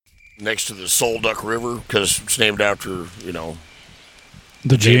next to the Solduck River because it's named after,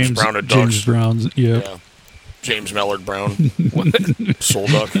 the James Brown of James Ducks. Brown's, yep. Yeah. James Mellard Brown.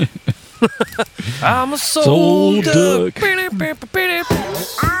 Solduck. I'm a soul duck. Let's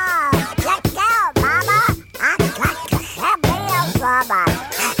go, Mama. I'd like to have meals, Mama.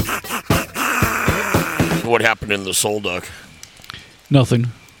 What happened in the Solduck? Nothing.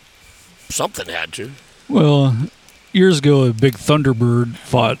 Something had to. Well, years ago, a big thunderbird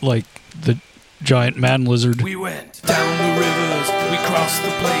fought like the giant man lizard. We went down the rivers, we crossed the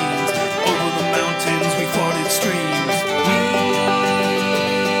plains, over the mountains, we forded streams.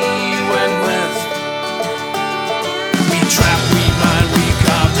 We went west. We trapped, we mined, we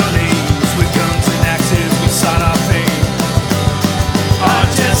carved our names. With guns and axes, we sought our fame. Our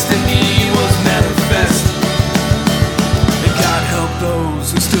destiny was manifest. And God help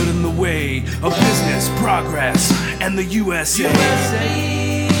those who stood in the way of business, progress, and the USA.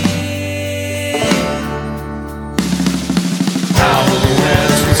 How the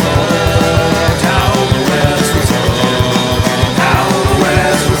West was loved, how the West was loved, how the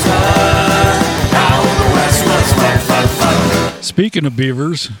West was loved, how the West was loved. Speaking of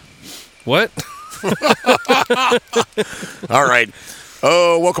beavers, What? All right.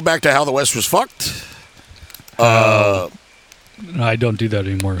 Welcome back to How the West Was Fucked. I don't do that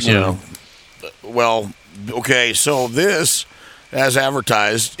anymore. So. Well, okay, so this, as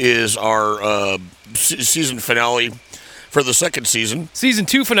advertised, is our season finale for the second season. Season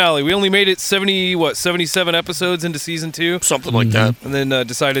 2 finale. We only made it 77 episodes into season 2, Something like that. and then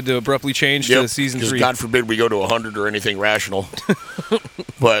decided to abruptly change to season 3. God forbid we go to 100 or anything rational.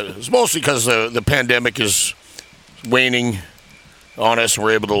 But it's mostly because the pandemic is waning on us.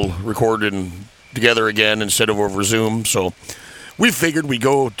 We're able to record together again instead of over Zoom. So we figured we'd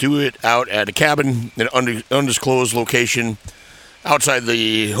go do it out at a cabin in an undisclosed location outside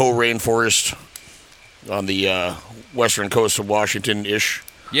the Hoh Rainforest on the western coast of Washington-ish.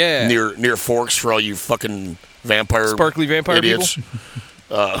 Yeah. Near Forks for all you fucking Sparkly vampire idiots.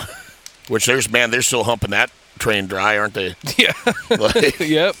 Which they're still humping that train dry, aren't they? Yeah.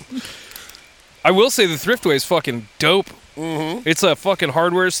 Yep. I will say the Thriftway is fucking dope. Mm-hmm. It's a fucking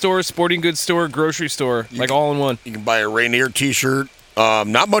hardware store, sporting goods store, grocery store, all in one. You can buy a Rainier t-shirt.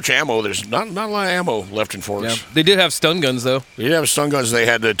 Not much ammo. There's not a lot of ammo left in Forks. Yeah. They did have stun guns, though. They did have stun guns. They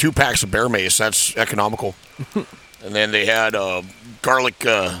had 2 packs of bear mace. That's economical. And then they had garlic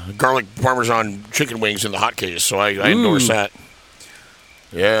Parmesan chicken wings in the hot case. So I endorse that.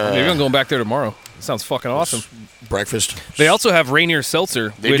 Yeah. Maybe I'm going back there tomorrow. That sounds fucking awesome. Breakfast. They also have Rainier Seltzer,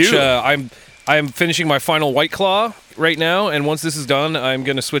 which do. I'm finishing my final White Claw right now, and once this is done, I'm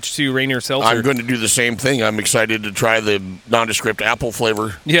going to switch to Rainier Seltzer. I'm going to do the same thing. I'm excited to try the nondescript apple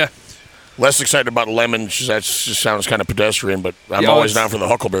flavor. Yeah. Less excited about lemon. That just sounds kind of pedestrian, but I'm always down for the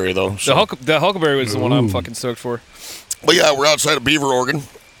huckleberry, though. So. The Huckleberry was the one I'm fucking stoked for. But yeah, we're outside of Beaver, Oregon.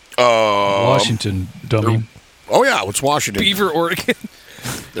 Washington, dummy. Oh, yeah, it's Washington. Beaver, Oregon.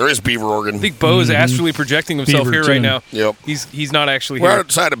 There is Beaver, Oregon. I think Bo is astrally projecting himself Beaver here 10. right now. Yep. He's not actually We're here.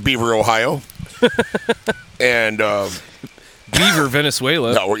 outside of Beaver, Ohio. And, Beaver,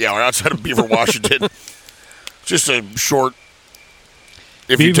 Venezuela. no, we're outside of Beaver, Washington. Just a short,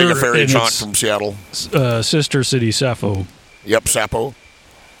 if you take a Beaver ferry and jaunt its- from Seattle. Sister city, Sappho. Yep, Sappho.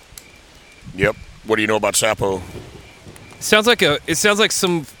 Yep. What do you know about Sappho? It sounds like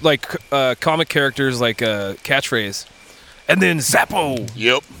some comic characters catchphrase. And then Zappo.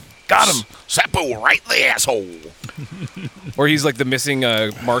 Yep. Got him. Sappho right in the asshole. Or he's like the missing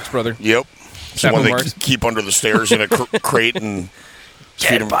Marx brother. Yep. Sappho Someone they Marx. keep under the stairs in a crate and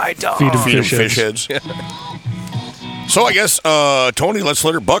feed 'em Feed 'em fish heads. So I guess, Tony, let's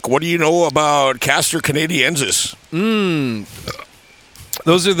let her buck. What do you know about Castor Canadiensis?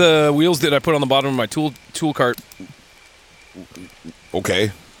 Those are the wheels that I put on the bottom of my tool cart.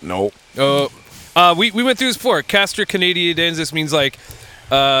 Okay. No. We went through this before. Castor Canadiensis means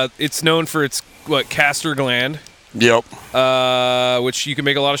it's known for its castor gland, Yep. which you can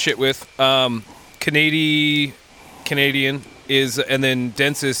make a lot of shit with. Canadian is, and then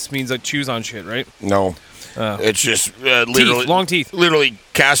densis means chews on shit, right? No. It's just literally long teeth. Literally,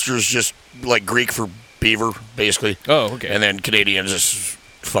 Castor's just like Greek for beaver, basically. Oh, okay. And then Canadians is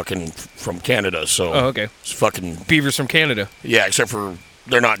fucking from Canada, so Oh, okay. it's fucking Beavers from Canada. yeah. Except for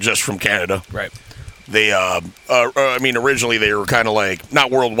they're not just from Canada. Right. They, originally they were kind of like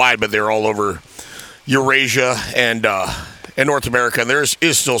not worldwide, but they're all over Eurasia and North America. And there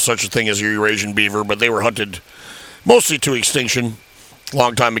is still such a thing as a Eurasian beaver, but they were hunted mostly to extinction a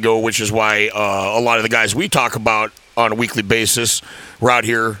long time ago, which is why a lot of the guys we talk about on a weekly basis were out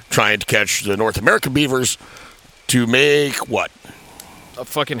here trying to catch the North American beavers to make what?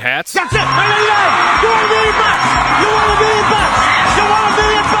 fucking hats. That's it. $1 million. You want $1 million bucks? You want $1 million bucks? You want $1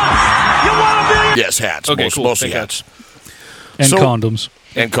 million bucks? You want $1 million? Yes, hats. Okay, cool. Mostly Thank hats. And So- condoms.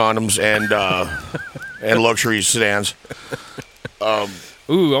 And condoms and luxury sedans.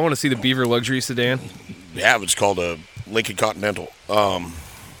 Ooh, I want to see the Beaver luxury sedan. Yeah, it's called a Lincoln Continental.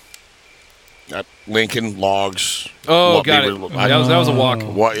 Lincoln Logs. Oh, What got Beaver- it. That was a walk.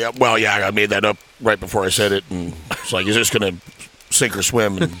 Yeah, I made that up right before I said it, and it's like, is this going to sink or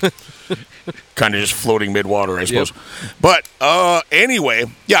swim? And kind of just floating mid-water, I suppose. But anyway,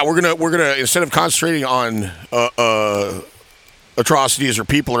 yeah, we're gonna instead of concentrating on atrocities or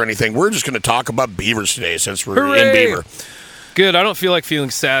people or anything, we're just gonna talk about beavers today since we're in Hooray! Beaver. Good. I don't feel like feeling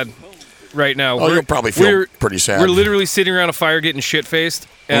sad right now. Oh, you'll probably feel pretty sad. We're literally sitting around a fire getting shit-faced.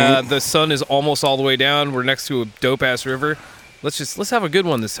 The sun is almost all the way down. We're next to a dope-ass river. Let's have a good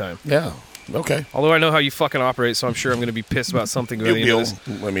one this time. Yeah. Okay. Although I know how you fucking operate, so I'm sure I'm going to be pissed about something by the end of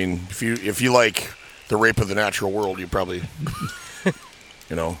this. I mean, if you like the rape of the natural world, you probably,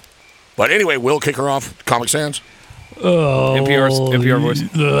 you know. But anyway, we'll kick her off. Comic Sans. NPR voice.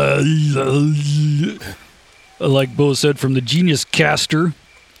 Like Bo said, from the Genius Caster,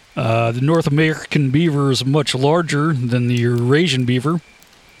 the North American beaver is much larger than the Eurasian beaver.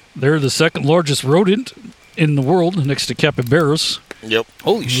 They're the second largest rodent in the world, next to capybaras. Yep.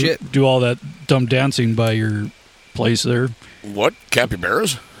 Holy shit. Do all that dumb dancing by your place there. What?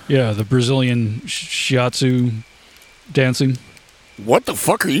 Capybaras? Yeah, the Brazilian shiatsu dancing. What the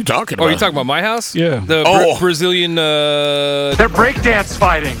fuck are you talking about? Oh, you talking about my house? Yeah. The Oh. Brazilian. They're breakdance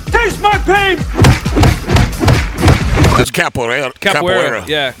fighting. Taste my pain. It's capoeira.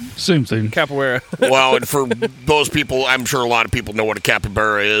 Yeah, Same thing. capoeira. Well, and for those people, I'm sure a lot of people know what a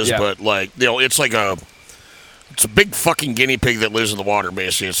capybara is, Yeah. but like, you know, it's a big fucking guinea pig that lives in the water.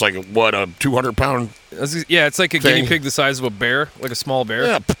 Basically, it's like a 200-pound, Yeah, it's like a guinea Thing. pig the size of a bear, like a small bear.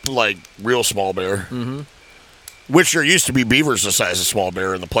 yeah, like real small bear. Mm-hmm. Which there used to be beavers the size of small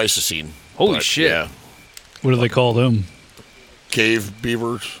bear in the Pleistocene. Holy But, shit. Yeah, What do they call them? cave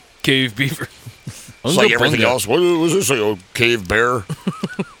beavers. Cave beaver. It's like everything else. What was this? Like a cave bear,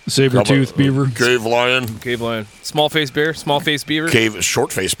 Saber-tooth beaver. cave lion, Cave lion. Small face bear. Small face beaver. cave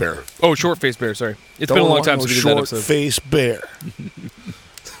short-faced bear. Oh, short face bear. Sorry. It's been a long time since we did that episode. Short-faced bear.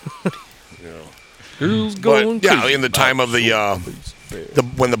 Who's going But yeah, crazy? in the time of the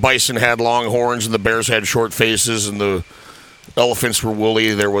when the bison had long horns and the bears had short faces and the elephants were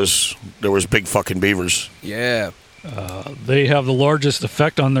woolly, there was big fucking beavers. Yeah. They have the largest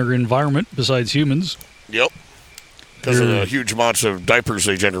effect on their environment besides humans. Yep. Because of the They're- huge amounts of diapers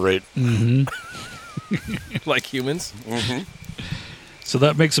they generate. Like humans. So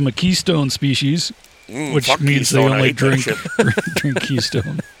that makes them a keystone species, which fuck means Keystone, they I only hate that drink shit. drink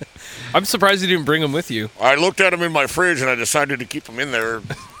keystone. I'm surprised you didn't bring them with you. I looked at them in my fridge and I decided to keep them in there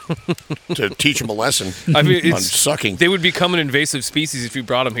to teach them a lesson I mean, on it's, sucking. they would become an invasive species if you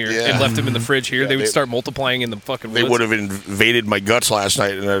brought them here Yeah. and left them in the fridge here. Yeah, they would they- start multiplying in the fucking They woods. would have invaded my guts last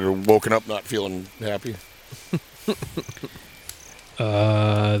night and I'd have woken up not feeling happy.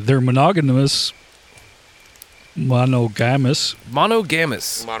 They're monogamous. Monogamous.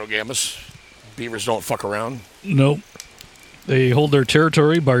 Monogamous. Monogamous. Beavers don't fuck around. Nope. They hold their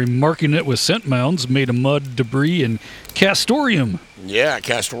territory by marking it with scent mounds made of mud, debris, and castoreum, Yeah,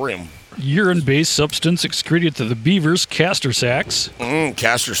 castoreum. urine-based substance excreted to the beaver's castor sacs.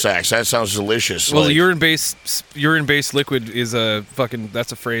 Castor sacs. That sounds delicious. Well, Like, urine-based liquid is a fucking.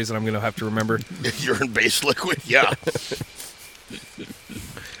 That's a phrase that I'm gonna have to remember. urine-based liquid. Yeah.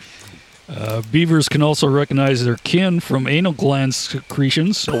 Beavers can also recognize their kin from anal gland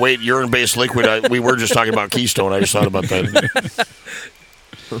secretions. Oh, wait, urine-based liquid. We were just talking about Keystone. I just thought about that.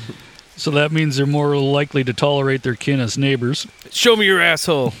 So that means they're more likely to tolerate their kin as neighbors. Show me your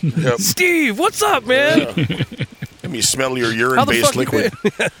asshole, Yep. Steve. What's up, man? Let me smell your How the urine-based fuck you liquid.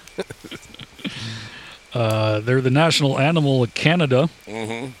 been? They're the national animal of Canada.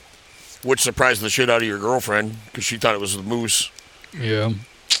 Which surprised the shit out of your girlfriend because she thought it was the moose. Yeah.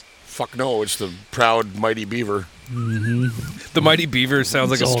 Fuck no, it's the proud mighty beaver. The Mighty Beaver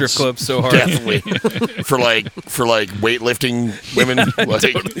sounds like a It's all strip club so hard. Definitely for weightlifting women,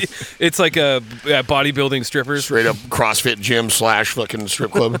 like It's like a bodybuilding strippers. straight up CrossFit gym / fucking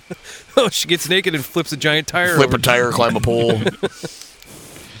strip club. Oh, she gets naked and flips a giant tire. Flip over. a tire, climb a pole.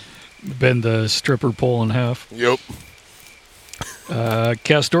 Bend the stripper pole in half. Yep.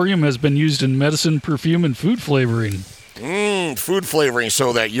 Castoreum has been used in medicine, perfume, and food flavoring. Food flavoring.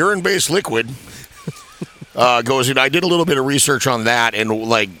 So that urine-based liquid goes in. I did a little bit of research on that and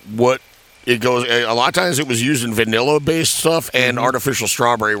like what it goes. A lot of times it was used in vanilla-based stuff and artificial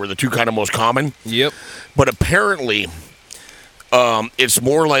strawberry were the two kind of most common. Yep. But apparently, it's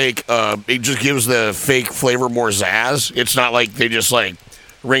more like it just gives the fake flavor more zazz. It's not like they just like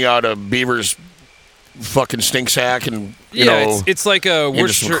wring out a beaver's fucking stink sack and you know. It's like a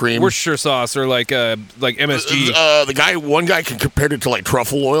into some cream. Worcestershire sauce or like MSG. One guy can compare it to like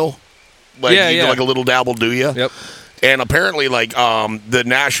truffle oil. Like, like a little dabble, do ya? Yep. And apparently, like the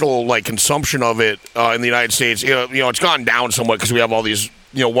national like consumption of it in the United States, you know, it's gone down somewhat because we have all these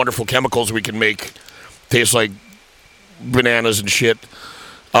wonderful chemicals we can make taste like bananas and shit.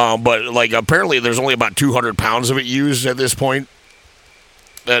 But like apparently, there's only about 200 pounds of it used at this point,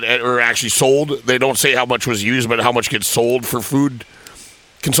 or actually sold. They don't say how much was used, but how much gets sold for food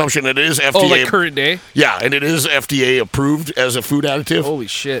consumption. It is FDA. Oh, like current day? Yeah, and it is FDA approved as a food additive. Holy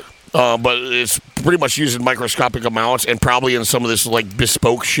shit. But it's pretty much used in microscopic amounts and probably in some of this like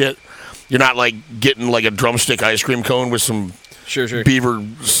bespoke shit. You're not like getting like a drumstick ice cream cone with some Sure. beaver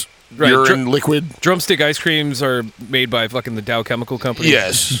urine liquid. Drumstick ice creams are made by fucking the Dow Chemical Company.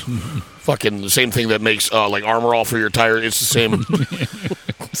 Yes. Fucking the same thing that makes like Armor All for your tire. It's the same.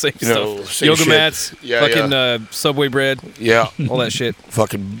 Same know, stuff. same Yoga shit. mats, fucking Subway bread, Yeah. all that shit.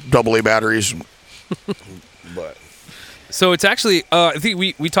 Fucking AA batteries. But So it's actually, I think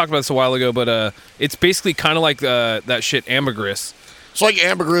we talked about this a while ago, but it's basically kind of like that shit ambergris. it's like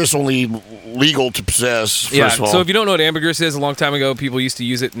ambergris, only legal to possess. First of all. So if you don't know what ambergris is, a long time ago, people used to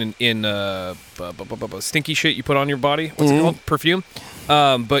use it in stinky shit you put on your body. What's it called? Perfume.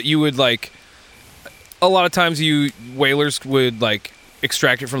 But you would like, a lot of times whalers would like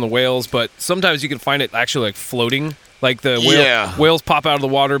extract it from the whales, but sometimes you can find it actually like floating. Like the whales pop out of the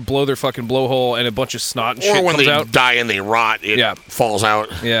water, blow their fucking blowhole, and a bunch of snot and shit or when comes they out. die and they rot, it falls out.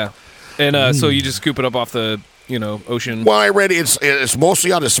 Yeah. And so you just scoop it up off the, ocean. Well, I read it's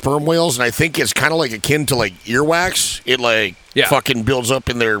mostly out of sperm whales, and I think it's kind of like akin to like earwax. It like fucking builds up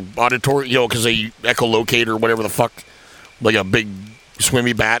in their auditory, because they echolocate or whatever the fuck, like a big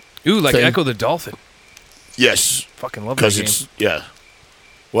swimmy bat. Ooh, like thing. Echo the Dolphin. Yes, Fucking love that because game. it's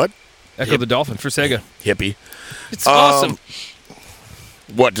What? Echo the Dolphin for Sega. Hippie. It's awesome.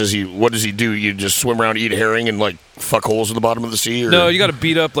 What does he do? You just swim around, eat herring, and like fuck holes in the bottom of the sea? Or? No, you got to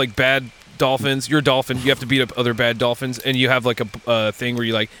beat up like bad dolphins. You're a dolphin. You have to beat up other bad dolphins, and you have like a thing where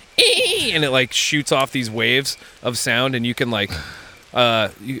you like, and it like shoots off these waves of sound, and you can like, I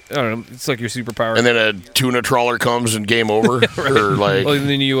don't know, it's like your superpower. And then a tuna trawler comes and game over, right. or like. Well, and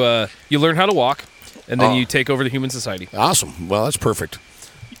then you learn how to walk, and then you take over the human society. Awesome. Well, that's perfect.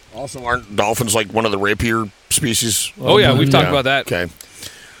 Also, aren't dolphins like one of the rapier species? Oh yeah, we've talked about that. Okay.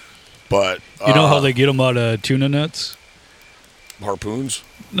 But You know how they get them out of tuna nets? harpoons?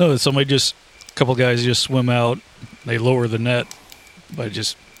 No, a couple guys just swim out. They lower the net by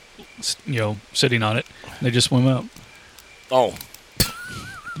just, sitting on it. They just swim out. Oh,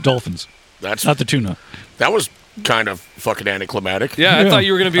 Dolphins, that's not the tuna. that was kind of fucking anticlimactic. Yeah, I thought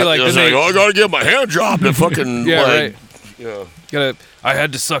you were gonna be like, I was like, I gotta get my hand job to fucking yeah, like, right. I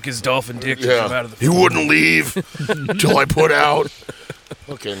had to suck his dolphin dick to come out of the. He wouldn't leave till I put out.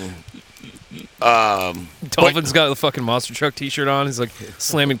 Fucking. Dolphin's got the fucking monster truck T-shirt on. He's like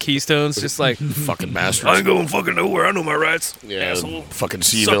slamming keystones, just like fucking bastards. I ain't going fucking nowhere. I know my rights. Yeah, asshole. fucking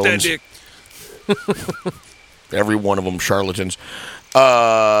sea Suck villains. that dick. Every one of them charlatans.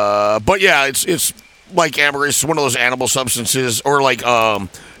 But yeah, it's like ambergris. It's one of those animal substances, or like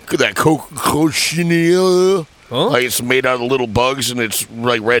that cochinilla. Huh? Like it's made out of little bugs, and it's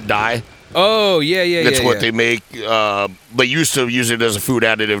like red dye. Oh yeah. That's what they make. They used to use it as a food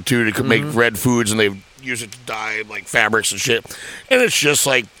additive too to make red foods, and they use it to dye like fabrics and shit. And it's just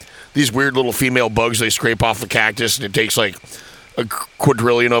like these weird little female bugs they scrape off the cactus, and it takes like a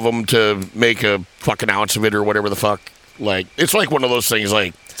quadrillion of them to make a fucking ounce of it or whatever the fuck. Like it's like one of those things.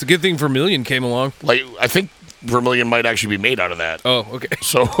 Like It's a good thing Vermilion came along. I think vermilion might actually be made out of that. Oh, okay.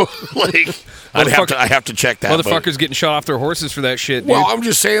 So like I have to check that. Motherfuckers getting shot off their horses for that shit. Well, dude. I'm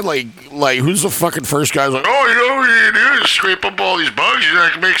just saying, like who's the fucking first guy who's like, oh, what you do is scrape up all these bugs, you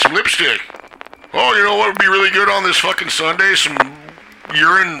can make some lipstick. Oh, you know what would be really good on this fucking Sunday? Some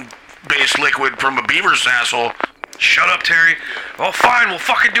urine-based liquid from a beaver's asshole. Shut up, Terry. Oh, fine, we'll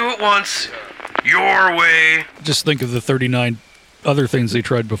fucking do it once. Your way. Just think of the 39 other things they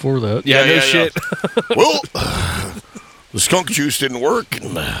tried before that. yeah, no yeah. shit. Well, the skunk juice didn't work,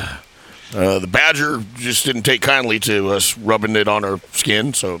 and the badger just didn't take kindly to us rubbing it on our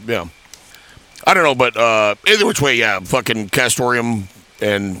skin, so, yeah. I don't know, but either which way, yeah, fucking castoreum,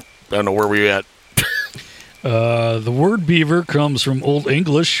 and I don't know where we at. The word beaver comes from Old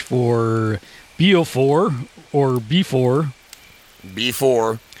English for biophore or B4,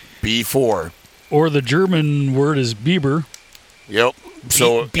 B4. or the German word is Biber. Yep.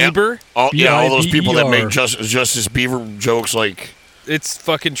 So Bieber? all those people that make B-I-B-E-R. Justice Bieber jokes, like, It's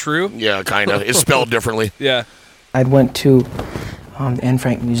fucking true. yeah, kind of. It's spelled differently. Yeah. I went to the Anne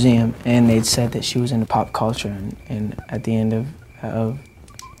Frank Museum, and they'd said that she was into pop culture. And at the end of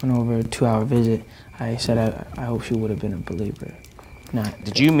an over 2-hour visit, I said I hope she would have been a believer. Not.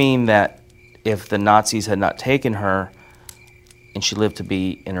 Did you mean that if the Nazis had not taken her and she lived to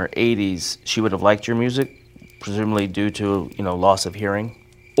be in her 80s, she would have liked your music, presumably due to, loss of hearing?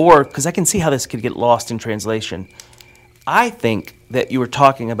 Or, because I can see how this could get lost in translation, I think that you were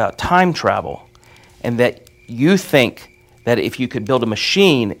talking about time travel and that you think that if you could build a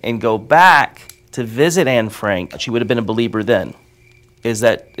machine and go back to visit Anne Frank, she would have been a believer then. Is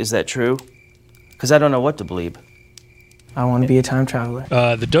that true? Because I don't know what to believe. I want to be a time traveler.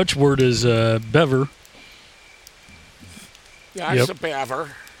 The Dutch word is bever. Yeah, Yep. it's a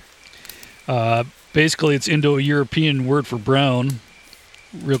beaver. Basically, it's Indo-European word for brown.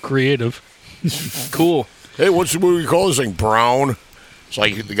 Real creative. Cool. Hey, what's the movie called? This thing Brown. It's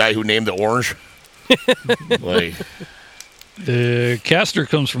like the guy who named the orange. Like, The castor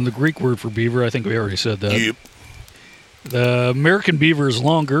comes from the Greek word for beaver. I think we already said that. yep. The American beaver is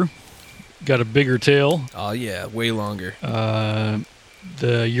longer, got a bigger tail. Oh, yeah. Way longer.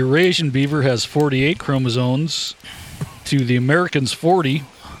 The Eurasian beaver has 48 chromosomes to the Americans 40.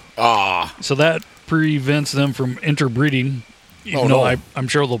 So that prevents them from interbreeding. Even though I'm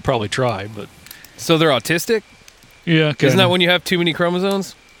sure they'll probably try, but So they're autistic? yeah. Isn't that when you have too many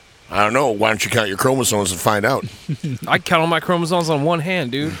chromosomes? I don't know. Why don't you count your chromosomes and find out? I count all my chromosomes on one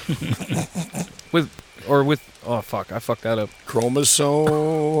hand, dude. Oh, fuck. I fucked that up. Chromosome,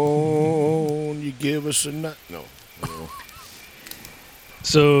 you give us a nut. No.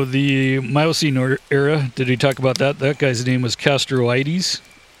 So the Miocene era, did he talk about that? That guy's name was Castroides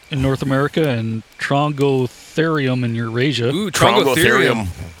in North America and Trongotherium in Eurasia. Ooh, Trongotherium.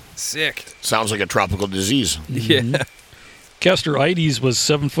 Trongotherium. Sick. Sounds like a tropical disease. Yeah. Castroides was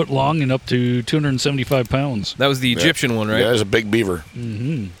 7 foot long and up to 275 pounds. That was the Egyptian one, right? Yeah, it's a big beaver.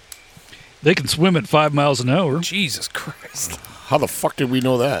 They can swim at 5 miles an hour. Jesus Christ. How the fuck did we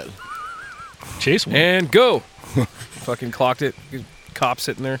know that? Chase one. And go. Fucking clocked it. Cop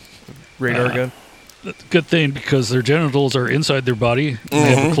sitting there. Radar gun. That's a good thing because their genitals are inside their body.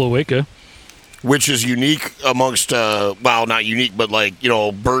 They have a cloaca. Which is unique amongst, well, not unique, but like,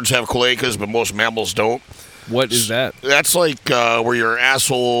 birds have cloacas, but most mammals don't. What is that? That's like where your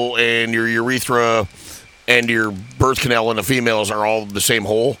asshole and your urethra and your birth canal in the females are all the same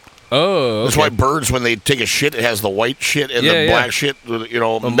hole. Oh, okay. That's why birds, when they take a shit, it has the white shit and the black shit. That's the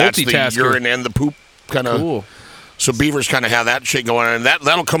multitasker. urine and the poop kind of. Cool. So beavers kind of have that shit going on, and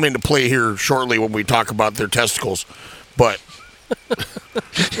that'll come into play here shortly when we talk about their testicles. But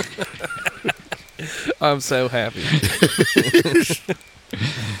I'm so happy.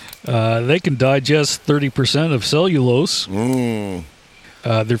 They can digest 30% of cellulose.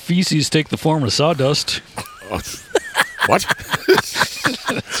 Their feces take the form of sawdust. what?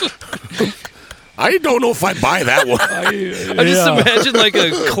 I don't know if I buy that one. I just imagine like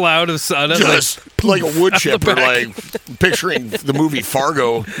a cloud of sun. Just like a wood chip, or like picturing the movie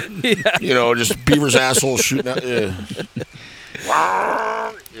Fargo. Yeah. Just beaver's asshole shooting out.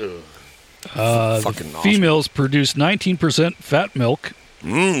 Fucking awesome. Females produce 19% fat milk.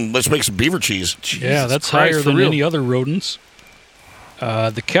 Let's make some beaver cheese. Yeah, that's Christ, higher for than real. any other rodents.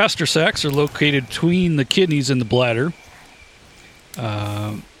 The castor sacs are located between the kidneys and the bladder.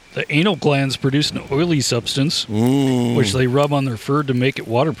 The anal glands produce an oily substance, which they rub on their fur to make it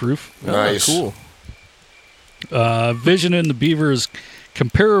waterproof. Nice. Cool. Vision in the beaver is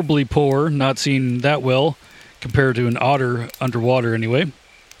comparably poor, not seen that well compared to an otter underwater anyway.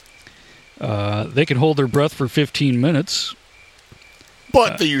 They can hold their breath for 15 minutes.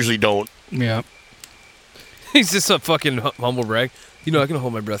 But they usually don't. Yeah. He's just a fucking humble brag. I can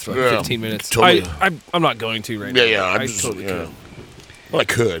hold my breath for like 15 minutes. Totally. I'm not going to right now. Yeah, I just, totally could. Well, I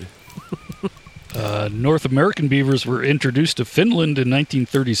could. North American beavers were introduced to Finland in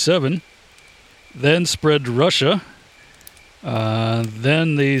 1937, then spread to Russia.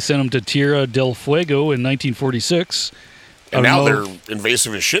 Then they sent them to Tierra del Fuego in 1946. And now they're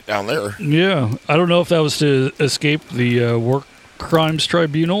invasive as shit down there. Yeah. I don't know if that was to escape the War Crimes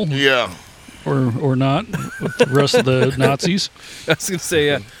Tribunal Yeah. or not with the rest of the Nazis. I was going to say,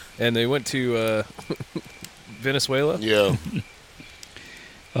 yeah. And they went to Venezuela. Yeah.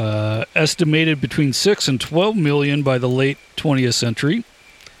 Estimated between 6 and 12 million by the late 20th century.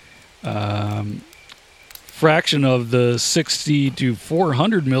 Fraction of the 60 to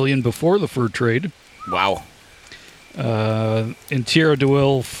 400 million before the fur trade. Wow. In Tierra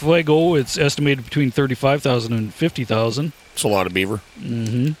del Fuego, it's estimated between 35,000 and 50,000. It's a lot of beaver.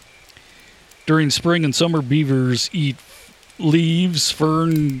 During spring and summer, beavers eat leaves,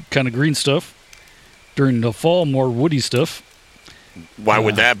 fern, kind of green stuff. During the fall, more woody stuff. Why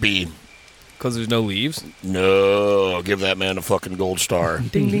would that be? Because there's no leaves. No, give that man a fucking gold star.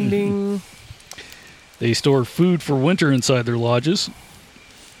 Ding, ding, ding. They store food for winter inside their lodges.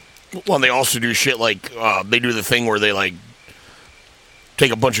 Well, and they also do shit like they do the thing where they like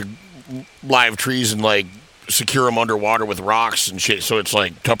take a bunch of live trees and like secure them underwater with rocks and shit. So it's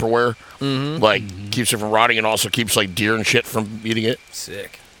like Tupperware, like keeps it from rotting and also keeps like deer and shit from eating it.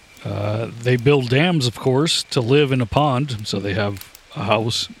 Sick. They build dams, of course, to live in a pond, so they have a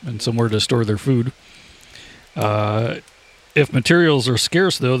house and somewhere to store their food. If materials are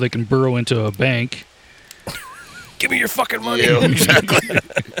scarce, though, they can burrow into a bank. Give me your fucking money. Yeah, exactly.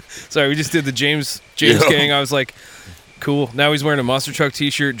 Sorry, we just did the James Yeah. Gang. I was like, cool. Now he's wearing a Monster Truck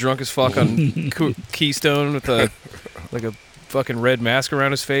T-shirt, drunk as fuck on Keystone with a fucking red mask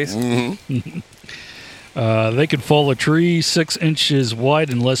around his face. They could fall a tree 6 inches wide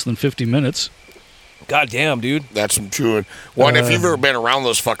in less than 50 minutes. God damn, dude. That's some chewing. Well, and if you've ever been around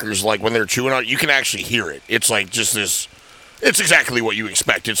those fuckers, like when they're chewing on it, you can actually hear it. It's like just this. It's exactly what you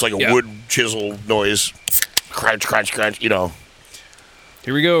expect. It's like a wood chisel noise. Crunch, crunch, crunch, you know.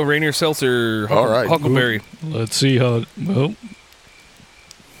 Here we go, Rainier Seltzer, All right. Huckleberry. Let's see how... Well,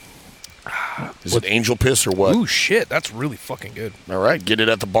 Is it angel piss or what? Ooh, shit, that's really fucking good. All right, get it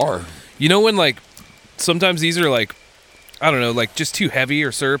at the bar. You know when, like, sometimes these are, like, I don't know, like, just too heavy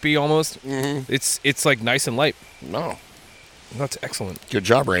or syrupy almost? Mm-hmm. It's like, nice and light. No. That's excellent. Good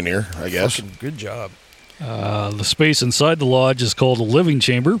job, Rainier, I guess. Fucking good job. the space inside the lodge is called a living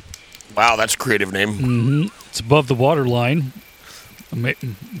chamber. Wow, that's a creative name. It's above the water line.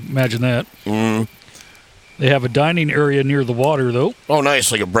 Imagine that. They have a dining area near the water, though. Oh,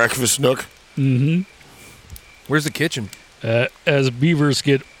 nice, like a breakfast nook. Where's the kitchen? As beavers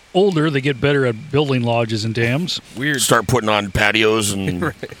get older, they get better at building lodges and dams. Weird. Start putting on patios and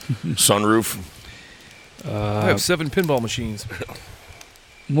sunroof. I have 7 pinball machines.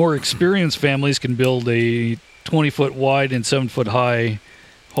 More experienced families can build a 20-foot wide and 7-foot high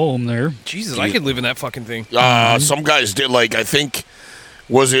home there. Jesus, I could live in that fucking thing. Some guys did, like, I think,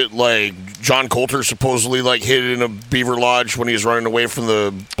 was it like John Coulter supposedly like hid in a beaver lodge when he was running away from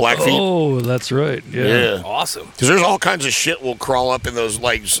the Blackfeet? Oh, that's right. Yeah. Awesome. Because there's all kinds of shit will crawl up in those,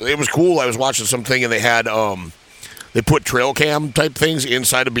 like, it was cool. I was watching something and they had, they put trail cam type things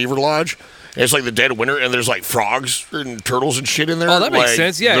inside a beaver lodge. And it's like the dead of winter, and there's like frogs and turtles and shit in there. Oh, that makes like,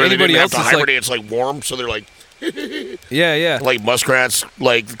 sense. Yeah, they anybody didn't else have to is hibernate. It's like warm, so they're like, Yeah. like muskrats,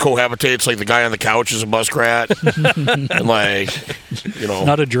 like cohabitates. Like the guy on the couch is a muskrat, and like, you know,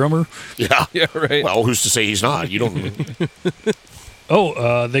 Not a drummer. yeah, Yeah, right. Well, who's to say he's not? You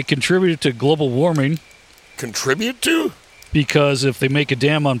don't They contributed to global warming contribute to. because if they make a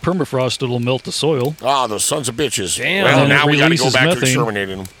dam on permafrost, it'll melt the soil. Ah, those sons of bitches. Damn. Well, And now it we got to go releases back to methane.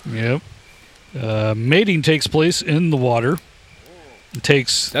 exterminating them. Yep. Mating takes place in the water. It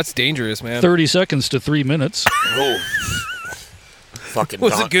takes That's dangerous, man. 30 seconds to 3 minutes. Oh, fucking.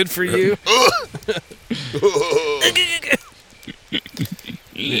 Was it good for you?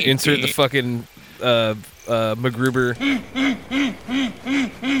 Insert the fucking MacGruber.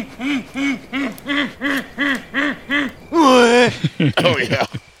 Oh yeah.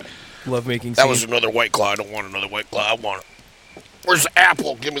 Love making. That was another White Claw. I don't want another White Claw. I want it. Where's the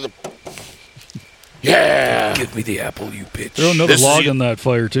apple? Give me the. Yeah. Give me the apple, you bitch. Throw another This is log you- on that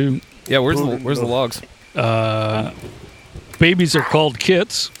fire, too. Yeah, where's the logs? Babies are called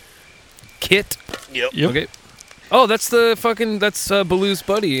kits. Kit. Yep. Yep. Okay. Oh, that's Baloo's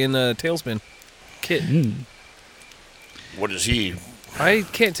buddy in Tailspin. Kit. What is he? I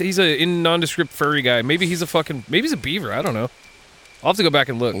can't. He's a nondescript furry guy. Maybe he's a beaver. I don't know. I'll have to go back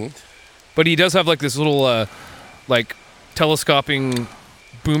and look. But he does have like this little like telescoping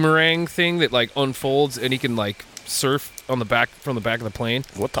boomerang thing that like unfolds, and he can like surf on the back from the back of the plane.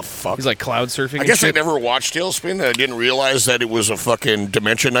 What the fuck? He's like cloud surfing. I and guess I shit. never watched Tailspin. I didn't realize that it was a fucking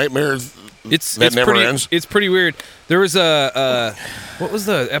dementia nightmare. It's never pretty, ends. It's pretty weird. There was a what was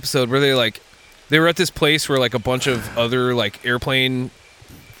the episode where they were at this place where like a bunch of other like airplane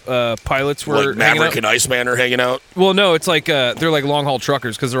pilots were Like hanging Maverick out. and Iceman are hanging out. Well, no, it's like they're like long haul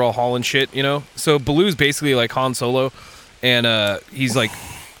truckers because they're all hauling shit, you know. So Baloo's basically like Han Solo, and he's like,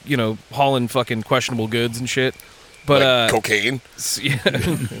 you know, hauling fucking questionable goods and shit. But Like cocaine. yeah,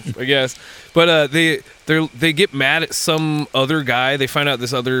 I guess. But they get mad at some other guy. They find out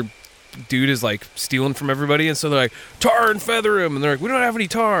this other dude is like stealing from everybody, and so they're like, tar and feather him. And they're like, we don't have any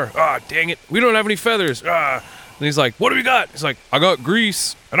tar. Ah, dang it. We don't have any feathers. Ah, And he's like, what do we got? He's like, I got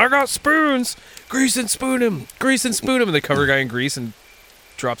grease and I got spoons. Grease and spoon him. Grease and spoon him. And they cover a guy in grease and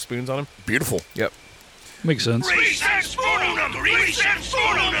drop spoons on him. Beautiful. Yep. Makes sense. Grease and spoon him. Grease and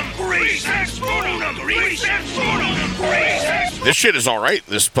spoon him. Grease and spoon him. Grease and spoon him. Grease and spoon This shit is all right.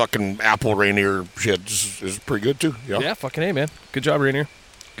 This fucking apple reindeer shit is pretty good too. Yeah, fucking A, man. Good job, Rainier.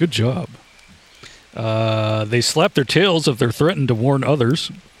 Good job. They slap their tails if they're threatened to warn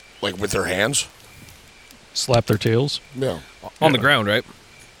others. Like with their hands. Slap their tails Yeah. On the ground, right?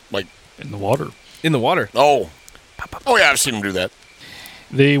 Like in the water. In the water. oh yeah, I've seen them do that.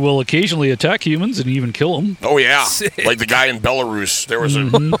 They will occasionally attack humans and even kill them. Oh yeah, Sick. like the guy in Belarus. There was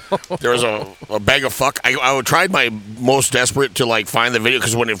a bag of fuck. I tried my most desperate to like find the video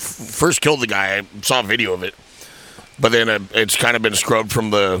because when it first killed the guy, I saw a video of it. But then it's kind of been scrubbed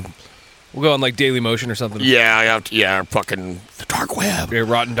from the. We'll go on like Daily Motion or something. Yeah, I have to, yeah, fucking the dark web. Yeah,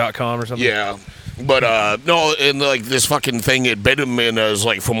 rotten.com or something. Yeah, but no, and like this fucking thing, it bit him in his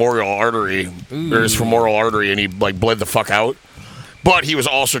like femoral artery, or his femoral artery, and he like bled the fuck out. But he was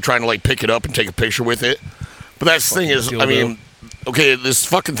also trying to like pick it up and take a picture with it. But that's the thing is, I mean, okay, this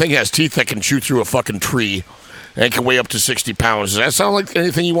fucking thing has teeth that can chew through a fucking tree, and it can weigh up to 60 pounds. Does that sound like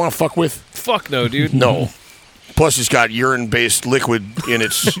anything you want to fuck with? Fuck no, dude. No. Plus, it's got urine-based liquid in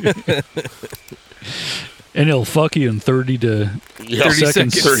its. And it'll fuck you in 30 to 30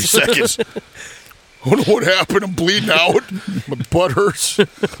 seconds. 30 seconds. I don't know what happened. I'm bleeding out. My butt hurts. I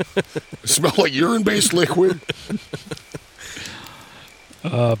smell like urine-based liquid.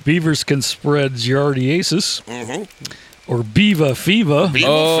 Beavers can spread giardiasis or beaver fever.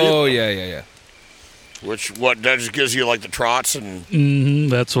 Oh, yeah. Which, that just gives you like the trots and.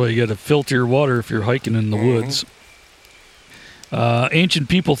 That's why you got to filter your water if you're hiking in the woods. Ancient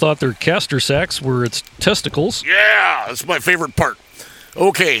people thought their castor sacs were its testicles. Yeah, that's my favorite part.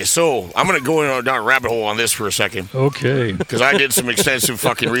 Okay, so I'm going to go down a rabbit hole on this for a second. Okay. Because I did some extensive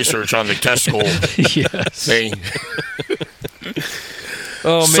fucking research on the testicle Yes. thing.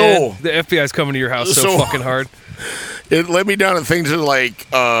 Oh, man. So- The FBI's coming to your house so fucking hard. It led me down to things that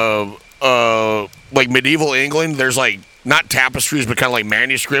like medieval England. There's like not tapestries, but kind of like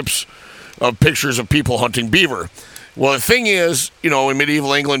manuscripts of pictures of people hunting beaver. Well, the thing is, in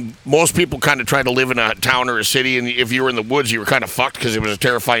medieval England, most people kind of tried to live in a town or a city, and if you were in the woods, you were kind of fucked because it was a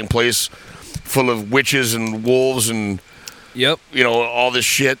terrifying place full of witches and wolves and Yep. all this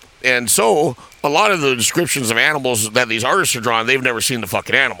shit. And so a lot of the descriptions of animals that these artists are drawing, they've never seen the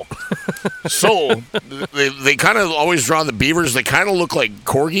fucking animal. So they kind of always draw the beavers. They kind of look like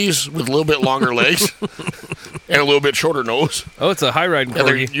corgis with a little bit longer legs and a little bit shorter nose. Oh, it's a high riding And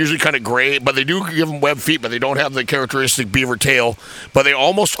they're corgi. usually kind of gray, but they do give them webbed feet, but they don't have the characteristic beaver tail. But they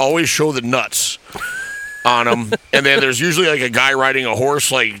almost always show the nuts on them. And then there's usually like a guy riding a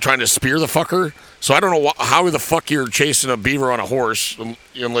horse, like trying to spear the fucker. So I don't know how the fuck you're chasing a beaver on a horse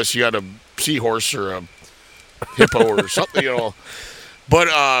unless you got a seahorse or a hippo or something, But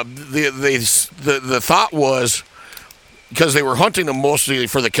the thought was because they were hunting them mostly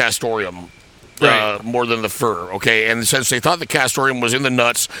for the castoreum. Right. More than the fur, okay? And since they thought the castoreum was in the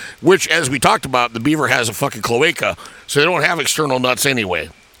nuts, which, as we talked about, the beaver has a fucking cloaca, so they don't have external nuts anyway.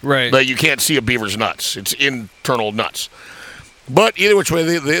 Right. But you can't see a beaver's nuts. It's internal nuts. But either which way,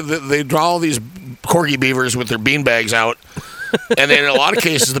 they draw all these corgi beavers with their beanbags out, and then in a lot of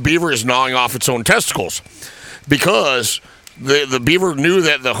cases, the beaver is gnawing off its own testicles because the beaver knew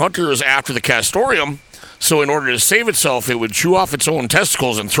that the hunter was after the castoreum. So in order to save itself, it would chew off its own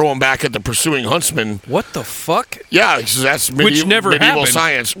testicles and throw them back at the pursuing huntsman. What the fuck? Yeah, because that's Which never medieval happened.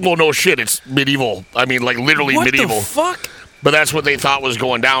 science. Well, no shit, it's medieval. I mean, like literally What medieval. the fuck? But that's what they thought was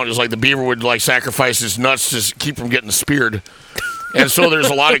going down. Is like the beaver would like sacrifice his nuts to keep from getting speared. And so there's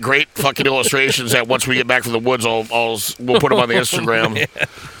a lot of great fucking illustrations that once we get back from the woods, we'll put them on the Instagram.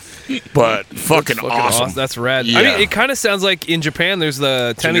 But fucking awesome. That's rad. Yeah. I mean, it kind of sounds like in Japan. There's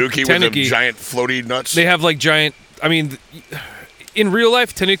the Tanuki with the tanuki. giant floaty nuts. They have like giant. I mean, in real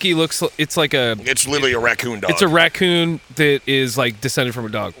life, tanuki looks. It's like a. It's literally a raccoon dog. It's a raccoon that is like descended from a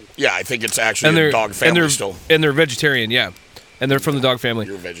dog. Yeah, I think it's actually a dog family still. And they're vegetarian. Yeah, and they're from the dog family.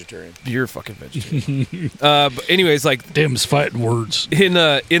 You're a vegetarian. You're a fucking vegetarian. But anyways, like Dim's fighting words.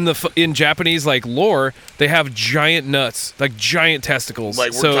 in Japanese like lore, they have giant nuts, like giant testicles.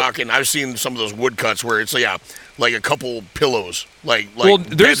 Like we're talking, I've seen some of those woodcuts where it's like a couple pillows, like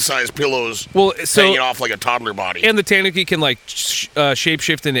bed-sized pillows, hanging off like a toddler body, and the tanuki can like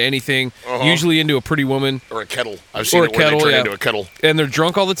shapeshift into anything, usually into a pretty woman or a kettle. I've seen it where they turn into a kettle, and they're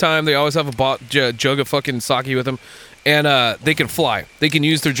drunk all the time. They always have a jug of fucking sake with them. And they can fly. They can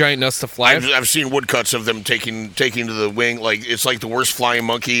use their giant nuts to fly. I've seen woodcuts of them taking to the wing. Like it's like the worst flying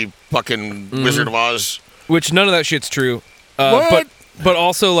monkey, fucking Wizard of Oz Which none of that shit's true. What? But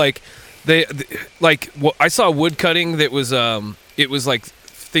also like I saw wood cutting that was it was like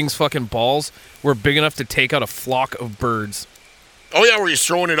things fucking balls were big enough to take out a flock of birds. Oh yeah, where he's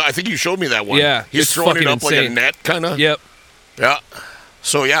throwing it. I think you showed me that one. Yeah, he's it's throwing it fucking up like a insane. net, kind of. Yep, Yeah.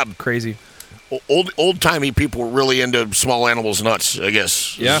 So yeah, crazy. old timey people were really into small animals nuts. I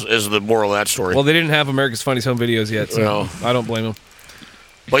guess. Yeah. is the moral of that story. Well, they didn't have America's Funniest Home Videos yet, so No. I don't blame them.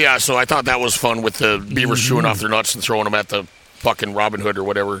 But yeah, so I thought that was fun with the beavers chewing off their nuts and throwing them at the fucking Robin Hood or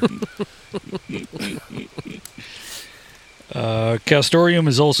whatever. Castoreum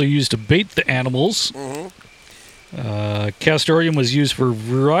is also used to bait the animals. Castoreum was used for a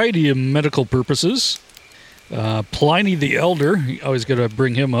variety of medical purposes. Pliny the Elder, you always got to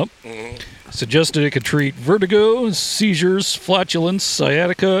bring him up, suggested it could treat vertigo, seizures, flatulence,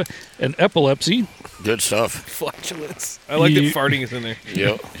 sciatica, and epilepsy. Good stuff. Flatulence. I like that farting is in there.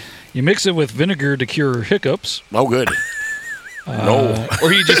 Yep. You mix it with vinegar to cure hiccups. Oh, good. No.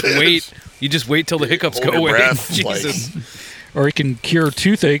 Or you just wait. You just wait till the hiccups Hold go your away. breath, Jesus. Or it can cure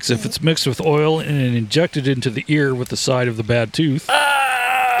toothaches if it's mixed with oil and injected into the ear with the side of the bad tooth.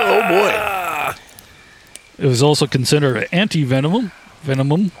 Oh boy. It was also considered an anti-venom,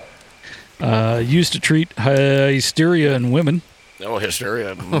 used to treat hysteria in women, Oh,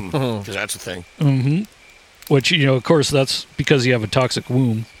 hysteria. Because that's a thing. which, of course, that's because you have a toxic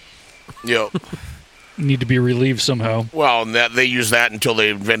womb. Yep. You need to be relieved somehow. Well, and that they used that until they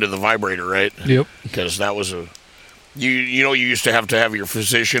invented the vibrator, right? Yep. Because that was a. You used to have your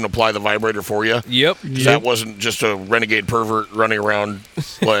physician apply the vibrator for you. Yep. 'Cause that wasn't just a renegade pervert running around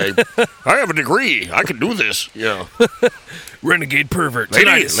like, I have a degree, I can do this. Renegade pervert. Lady,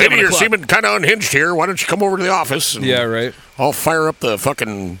 Tonight at 7 your o'clock. semen kind of unhinged here. Why don't you come over to the office? And Yeah, right. I'll fire up the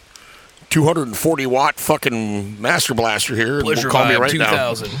fucking 240 watt fucking master blaster here, and Pleasure we'll call me Vibe right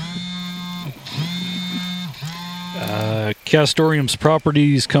 2000. Castoreum's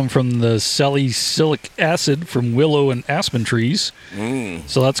properties come from the salicylic acid from willow and aspen trees.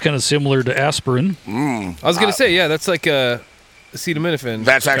 So that's kind of similar to aspirin. I was gonna say, yeah, that's like acetaminophen.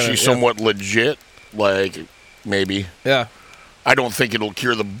 That's actually kinda, somewhat legit. Like, maybe. Yeah. I don't think it'll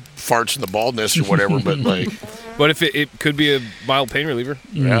cure the farts and the baldness or whatever, but like, But if it could be a mild pain reliever.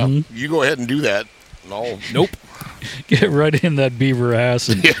 yeah, you go ahead and do that. No, Nope. Get right in that beaver ass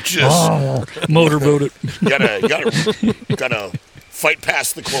and yeah, just motorboat it. gotta fight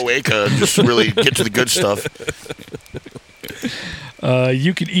past the cloaca and just really get to the good stuff.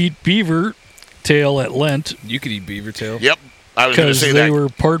 You could eat beaver tail at Lent You could eat beaver tail. Yep, I was going to because say they that. were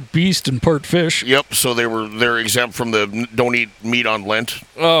part beast and part fish. Yep, so they're exempt from the don't eat meat on Lent.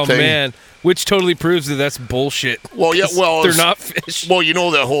 Oh thing. man, which totally proves that that's bullshit. Well, yeah, 'Cause well, they're it's- not fish. Well,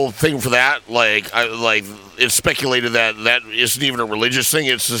 the whole thing for that, like it's speculated that isn't even a religious thing.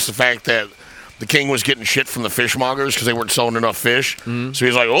 It's just the fact that the king was getting shit from the fishmongers because they weren't selling enough fish. So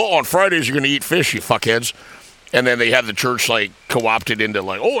he's like, "Oh, on Fridays you're going to eat fish, you fuckheads." And then they had the church like co-opted into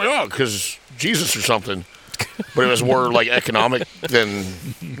like, "Oh yeah, because Jesus or something." But it was more like economic than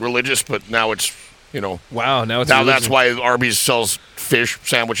religious. But now it's Wow, now it's now religion. that's why Arby's sells fish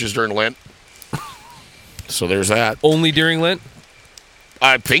sandwiches during Lent. So there's that. only during Lent.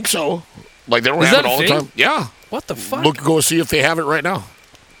 I think so. Like they don't Is have that it a all the thing? time. Yeah. What the fuck? Go see if they have it right now.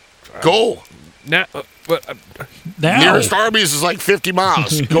 Go. Now, Now, Nearest Arby's is like 50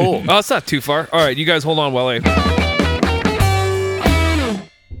 miles. Go. oh, it's not too far. All right, you guys hold on while I.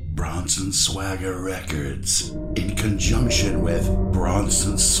 Bronson Swagger Records, in conjunction with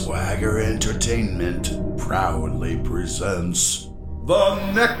Bronson Swagger Entertainment, proudly presents The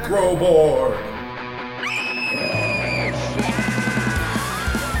Necroboard.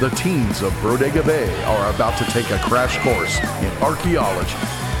 The teens of Bodega Bay are about to take a crash course in archaeology.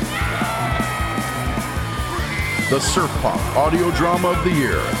 The surf pop audio drama of the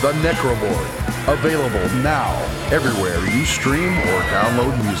year, The Necroboard. Available now everywhere you stream or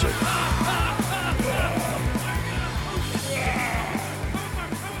download music.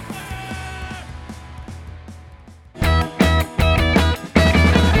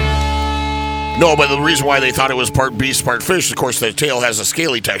 No, but the reason why they thought it was part beast, part fish, of course, the tail has a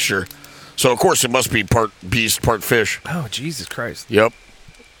scaly texture. So, of course, it must be part beast, part fish. Oh Jesus Christ, Yep.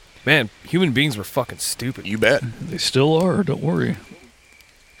 man! Human beings were fucking stupid. You bet. they still are, don't worry.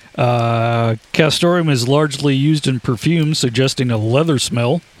 Castoreum is largely used in perfume, suggesting a leather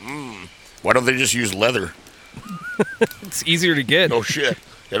smell. Why don't they just use leather? It's easier to get. No shit.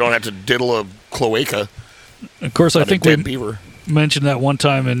 They don't have to diddle a cloaca. Of course, I on a think dead we beaver. mentioned that one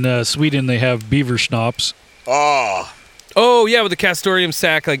time in Sweden they have beaver schnapps. Oh, Oh yeah, with the Castoreum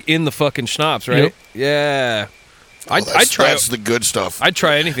sack like in the fucking schnapps, right? Yep. Yeah. I'd that's try. the good stuff. I'd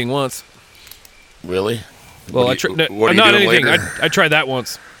try anything once. Really? Well, What are you not doing anything. later? I tried that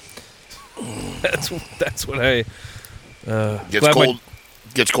once. That's what I. Gets glad my- cold.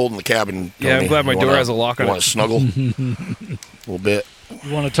 Gets cold in the cabin. Yeah, I'm Tony. glad my You door wanna- has a lock on you want it. to snuggle a little bit?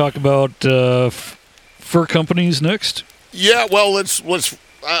 You want to talk about fur companies next? Yeah, well, let's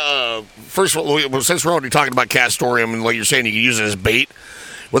first of all, since we're already talking about castoreum and like you're saying, you can use it as bait.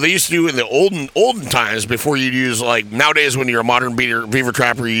 What they used to do in the olden times, before you'd use, like nowadays when you're a modern beaver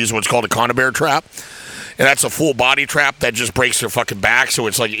trapper, you use what's called a conibear trap, and that's a full body trap that just breaks their fucking back, so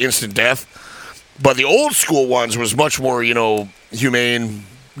it's like instant death. But the old school ones was much more, humane,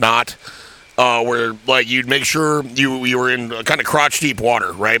 where like you'd make sure you were in kind of crotch deep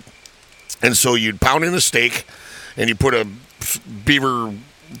water, right? And so you'd pound in a stake, and you put a beaver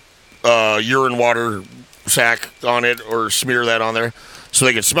urine water sack on it, or smear that on there, so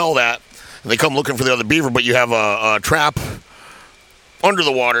they could smell that. And they come looking for the other beaver, but you have a trap under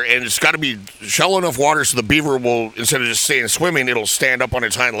the water, and it's got to be shallow enough water so the beaver will, instead of just staying swimming, it'll stand up on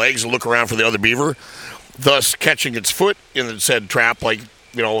its hind legs and look around for the other beaver, thus catching its foot in the said trap, like,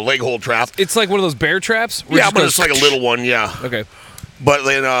 leg hold trap. It's like one of those bear traps? where it Yeah, just but goes it's like a little one, yeah. Okay. But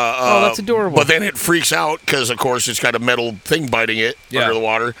then, that's adorable. But then it freaks out because, of course, it's got a metal thing biting it under the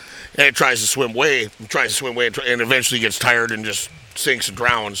water, and it tries to swim away, and eventually gets tired and just sinks and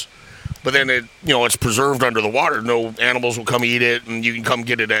drowns. But then it's preserved under the water. No animals will come eat it, and you can come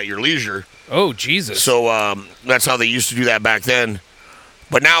get it at your leisure. Oh, Jesus. So that's how they used to do that back then.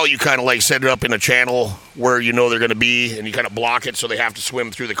 But now you kind of like set it up in a channel where they're going to be, and you kind of block it so they have to swim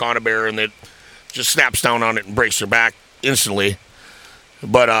through the conibear, and it just snaps down on it and breaks their back instantly.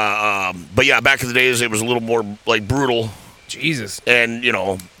 But yeah, back in the days it was a little more like brutal. Jesus. And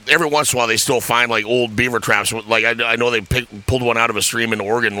every once in a while they still find like old beaver traps. Like I know they pulled one out of a stream in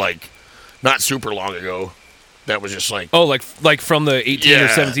Oregon like not super long ago. That was just like like from the 18 or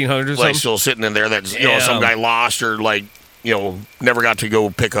 1700s or something? like still sitting in there that some guy lost or like never got to go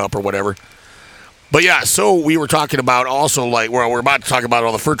pick up or whatever. But yeah, so we were talking about also like we're about to talk about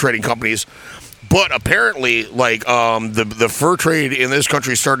all the fur trading companies. But apparently, like the fur trade in this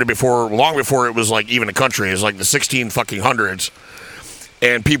country started long before it was like even a country. It was like the 1600s,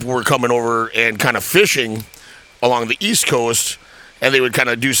 and people were coming over and kind of fishing along the East Coast, and they would kind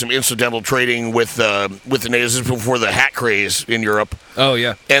of do some incidental trading with the natives before the hat craze in Europe. Oh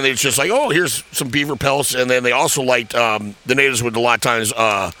yeah, and it's just like, oh, here's some beaver pelts, and then they also liked the natives would a lot of times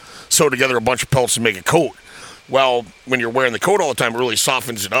sew together a bunch of pelts and make a coat. Well, when you're wearing the coat all the time, it really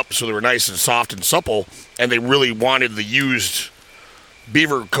softens it up so they were nice and soft and supple, and they really wanted the used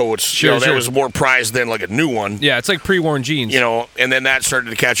beaver coats. Sure. That was more prized than like a new one. Yeah, it's like pre-worn jeans. And then that started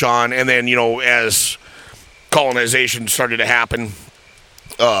to catch on, and then, as colonization started to happen,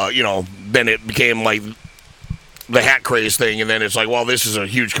 then it became like the hat craze thing, and then it's like, well, this is a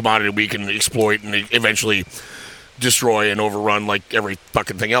huge commodity we can exploit and eventually destroy and overrun like every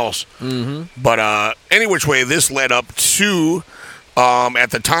fucking thing else. Mm-hmm. But any which way, this led up to at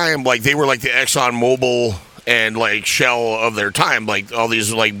the time, like they were like the Exxon Mobil and like Shell of their time, like all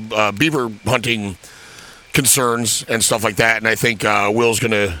these like beaver hunting concerns and stuff like that. And I think Will's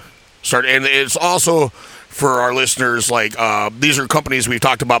gonna start, and it's also for our listeners, like these are companies we've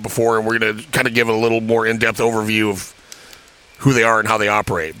talked about before, and we're gonna kind of give a little more in-depth overview of who they are and how they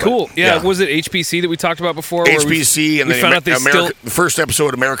operate. But, cool. Yeah. Was it HPC that we talked about before? HPC, and we then found out the first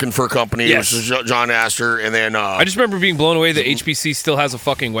episode, American Fur Company, Yes. which is John Astor, and then I just remember being blown away that HPC still has a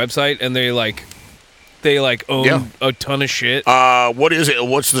fucking website, and they own a ton of shit. what is it?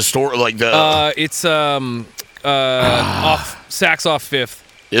 What's the store like? It's off Saks off Fifth.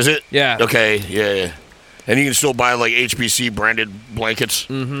 Is it? Yeah. Okay. Yeah. And you can still buy like HPC branded blankets,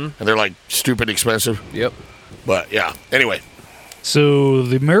 and they're like stupid expensive. Yep. But yeah. Anyway. So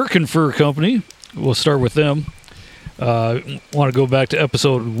the American Fur Company, we'll start with them. Want to go back to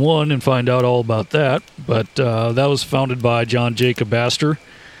episode 1 and find out all about that. But that was founded by John Jacob Astor.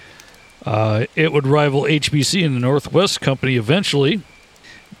 It would rival HBC in the Northwest Company eventually.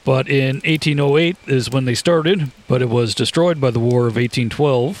 But in 1808 is when they started, but it was destroyed by the War of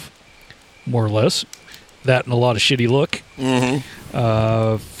 1812, more or less. That and a lot of shitty luck.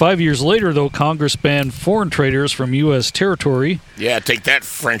 5 years later, though, Congress banned foreign traders from U.S. territory. Yeah, take that,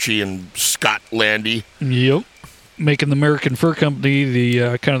 Frenchie and Scotlandy. Yep. Making the American Fur Company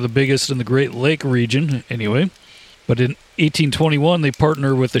the kind of the biggest in the Great Lake region, anyway. But in 1821, they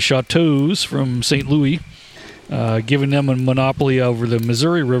partnered with the Chateaus from St. Louis, giving them a monopoly over the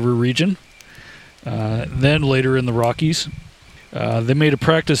Missouri River region. Then later in the Rockies. They made a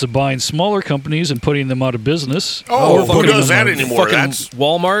practice of buying smaller companies and putting them out of business. Oh, who does that anymore? Fucking That's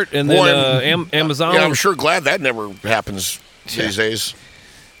Walmart and then Amazon. Yeah, I'm sure glad that never happens these days.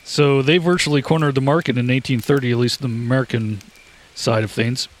 So they virtually cornered the market in 1830, at least the American side of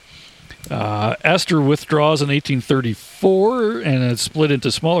things. Astor withdraws in 1834, and it split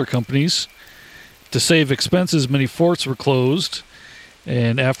into smaller companies. To save expenses, many forts were closed,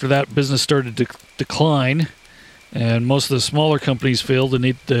 and after that, business started to decline, and most of the smaller companies failed in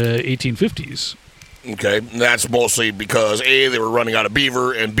the 1850s. Okay, and that's mostly because A, they were running out of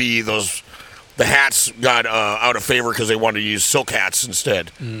beaver, and B, the hats got out of favor because they wanted to use silk hats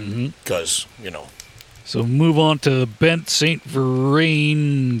instead. Because, So move on to Bent St.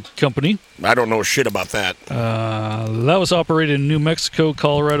 Vrain Company. I don't know shit about that. That was operated in New Mexico,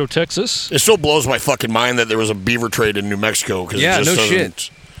 Colorado, Texas. It still blows my fucking mind that there was a beaver trade in New Mexico. Cause Yeah, it just no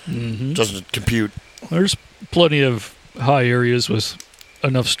doesn't, doesn't compute. There's plenty of high areas with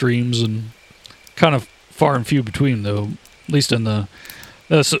enough streams and kind of far and few between, though. At least in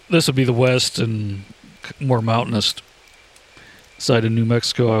this would be the west and more mountainous side of New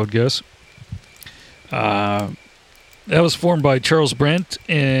Mexico, I would guess. That was formed by Charles Brent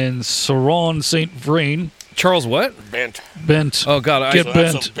and Saron St. Vrain. Charles what? Bent. Oh, God. Get So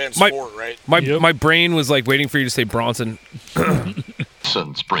bent. that's a Bent's My- fort, right? My brain was like waiting for you to say Bronson.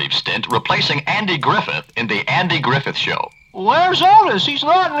 Bronson's brief stint replacing Andy Griffith in the Andy Griffith Show. Where's Otis? He's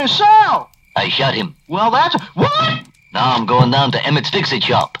not in his cell. I shot him. Well, that's... What? Now I'm going down to Emmett's Fix-It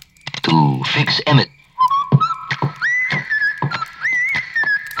Shop to fix Emmett.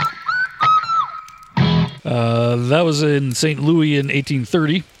 That was in St. Louis in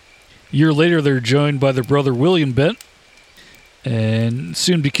 1830. A year later, they're joined by their brother William Bent, and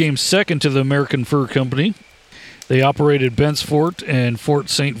soon became second to the American Fur Company. They operated Bent's Fort and Fort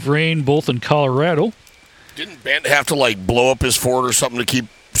St. Vrain, both in Colorado. Didn't Bent have to, blow up his fort or something to keep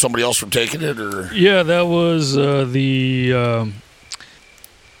somebody else from taking it? Or Yeah, that was the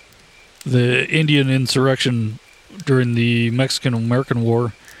Indian insurrection during the Mexican-American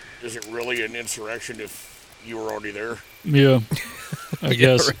War. Is it really an insurrection if you were already there? Yeah, I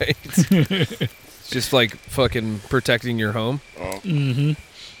guess. Right. It's just like fucking protecting your home.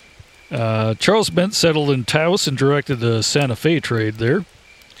 Charles Bent settled in Taos and directed the Santa Fe trade there.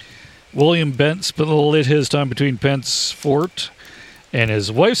 William Bent split his time between Bent's Fort and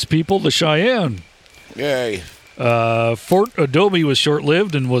his wife's people, the Cheyenne. Yay. Fort Adobe was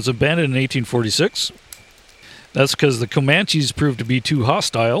short-lived and was abandoned in 1846. That's because the Comanches proved to be too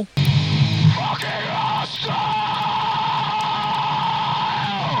hostile.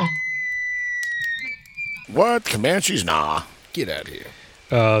 What? Comanches? Nah. Get out of here.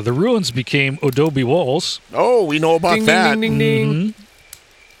 The ruins became Adobe Walls. Oh, we know about Ding, that. ding, ding, ding,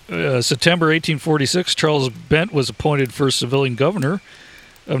 ding. September 1846, Charles Bent was appointed first civilian governor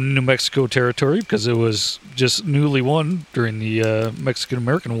of New Mexico Territory because it was just newly won during the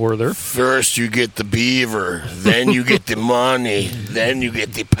Mexican-American War there. First you get the beaver, then you get the money, then you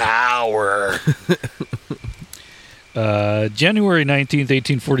get the power. January 19th,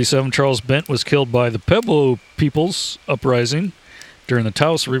 1847, Charles Bent was killed by the Pueblo People's Uprising during the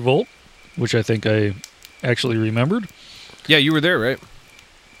Taos Revolt, which I think I actually remembered. Yeah, you were there, right?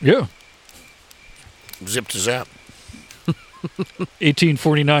 Yeah. Zip to zap.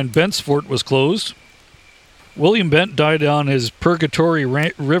 1849, Bent's Fort was closed. William Bent died on his Purgatory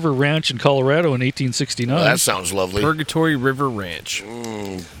River Ranch in Colorado in 1869. Well, that sounds lovely. Purgatory River Ranch.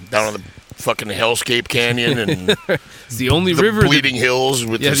 Down on the fucking Hellscape Canyon and It's the only the river bleeding hills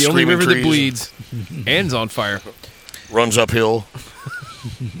with Yeah, the the only screaming river trees. that bleeds. And's on fire. Runs uphill.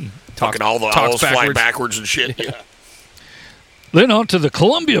 Fucking all the talks owls fly backwards. backwards and shit. Yeah. Then on to the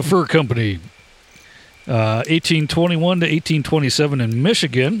Columbia Fur Company. 1821 to 1827 in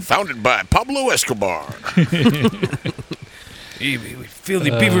Michigan. Founded by Pablo Escobar. We fill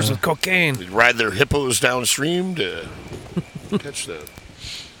the beavers with cocaine. They ride their hippos downstream to catch the...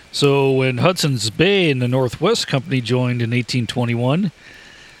 So when Hudson's Bay and the Northwest Company joined in 1821,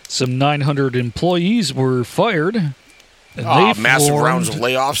 some 900 employees were fired. And massive rounds of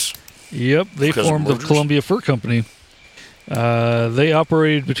layoffs. Yep, they because of formed the mergers? Columbia Fur Company. They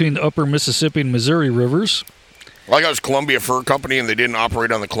operated between the upper Mississippi and Missouri rivers. Like I was Columbia Fur Company and they didn't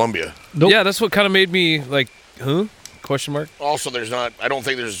operate on the Columbia. Nope. Yeah, that's what kind of made me like, huh? Question mark? Also, I don't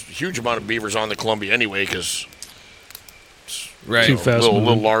think there's a huge amount of beavers on the Columbia anyway because Right. Too fast a little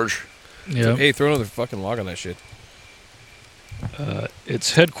moving. large. Yeah. Hey, throw another fucking log on that shit.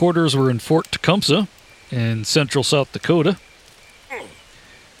 Its headquarters were in Fort Tecumseh in central South Dakota.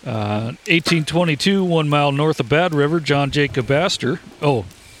 1822, 1 mile north of Bad River, John Jacob Astor. Oh,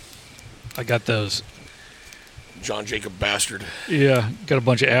 I got those. John Jacob Bastard. Yeah, got a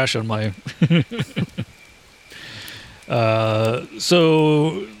bunch of ash on my...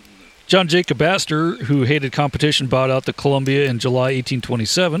 So, John Jacob Astor, who hated competition, bought out the Columbia in July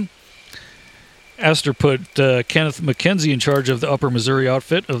 1827. Astor put Kenneth Mackenzie in charge of the Upper Missouri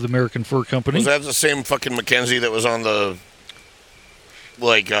outfit of the American Fur Company. Was that the same fucking Mackenzie that was on the,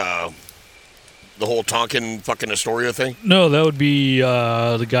 like, the whole Tonkin fucking Astoria thing? No, that would be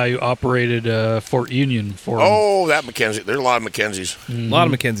the guy who operated Fort Union for him. Oh, that Mackenzie. There are a lot of Mackenzies. A lot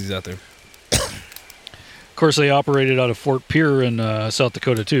of Mackenzies out there. Of course, they operated out of Fort Pierre in South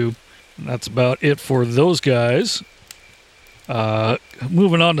Dakota, too. And that's about it for those guys.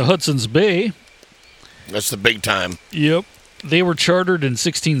 Moving on to Hudson's Bay. That's the big time. Yep. They were chartered in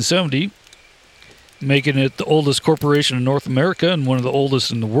 1670, making it the oldest corporation in North America and one of the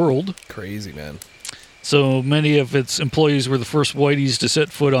oldest in the world. Crazy, man. So many of its employees were the first whiteys to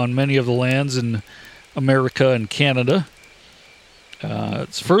set foot on many of the lands in America and Canada.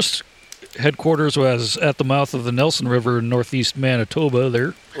 Its first headquarters was at the mouth of the Nelson River in northeast Manitoba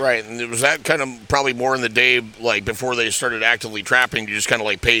there. Right, and it was that kind of probably more in the day, like before they started actively trapping, you just kind of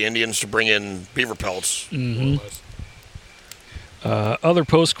like pay Indians to bring in beaver pelts. Mm-hmm. Other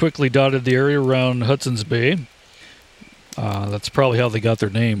posts quickly dotted the area around Hudson's Bay. That's probably how they got their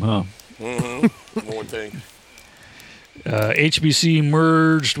name, huh? Mm-hmm. One thing. HBC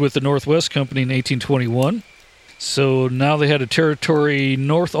merged with the Northwest Company in 1821. So now they had a territory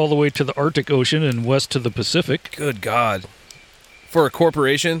north all the way to the Arctic Ocean and west to the Pacific. Good God. For a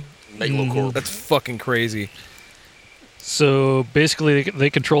corporation? Megalocorp. That's fucking crazy. So basically, they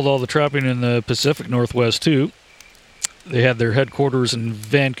controlled all the trapping in the Pacific Northwest, too. They had their headquarters in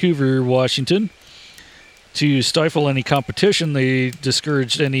Vancouver, Washington. To stifle any competition, they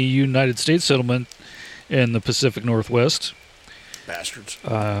discouraged any United States settlement in the Pacific Northwest. Bastards.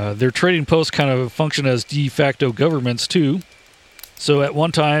 Their trading posts kind of function as de facto governments, too. So at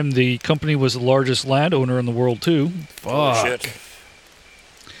one time, the company was the largest landowner in the world, too. Fuck. Shit.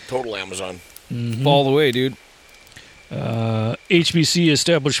 Total Amazon. Mm-hmm. All the way, dude. HBC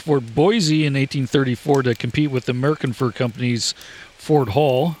established Fort Boise in 1834 to compete with the American Fur Company's Fort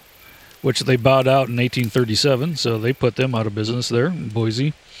Hall, which they bowed out in 1837, so they put them out of business there in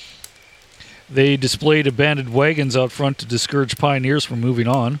Boise. They displayed abandoned wagons out front to discourage pioneers from moving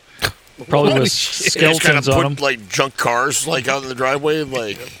on. Probably with skeletons on them. Like junk cars like out in the driveway.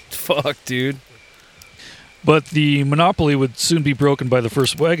 Like, fuck, dude. But the monopoly would soon be broken by the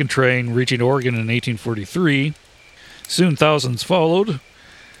first wagon train reaching Oregon in 1843. Soon thousands followed.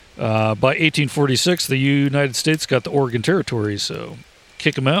 By 1846, the United States got the Oregon Territory, so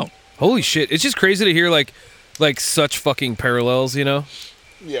kick them out. Holy shit. It's just crazy to hear like such fucking parallels, you know?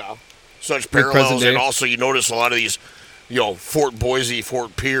 Yeah. Such parallels, and also you notice a lot of these, Fort Boise,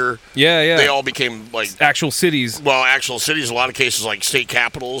 Fort Pierre. Yeah. They all became like actual cities. Well, actual cities. In a lot of cases, like state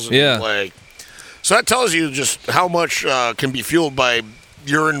capitals. And yeah. So that tells you just how much can be fueled by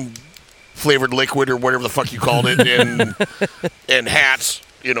urine flavored liquid or whatever the fuck you called it, and hats.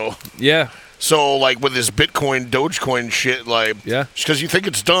 Yeah. So with this Bitcoin, Dogecoin shit, yeah, just because you think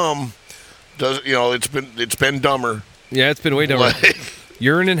it's dumb, it's been dumber. Yeah, it's been way dumber.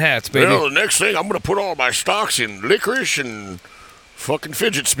 Urine and hats, baby. Well, the next thing, I'm going to put all my stocks in licorice and fucking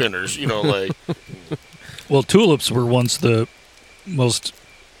fidget spinners, Well, tulips were once the most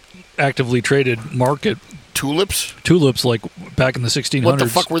actively traded market. Tulips? Tulips, back in the 1600s. What the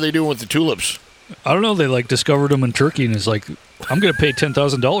fuck were they doing with the tulips? I don't know. They, discovered them in Turkey, and it's I'm going to pay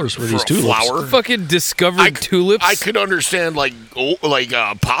 $10,000 for these tulips. Flower? Fucking discovered tulips? I could understand,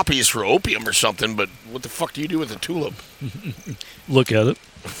 poppies for opium or something, but what the fuck do you do with a tulip? Look at it.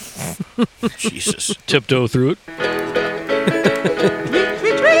 Jesus. Tiptoe through it.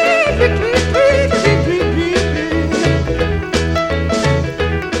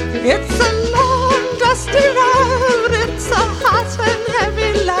 It's a long, dusty road. It's a hot and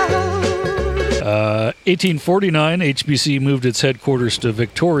heavy load. 1849, HBC moved its headquarters to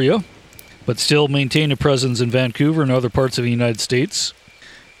Victoria, but still maintained a presence in Vancouver and other parts of the United States.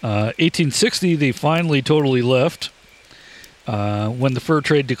 1860, they finally totally left. When the fur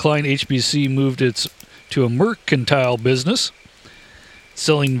trade declined, HBC moved to a mercantile business,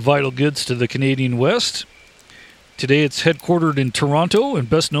 selling vital goods to the Canadian West. Today it's headquartered in Toronto and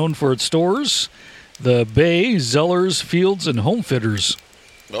best known for its stores, the Bay, Zellers, Fields, and Home Fitters.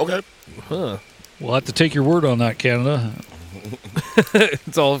 Okay. Huh. We'll have to take your word on that, Canada.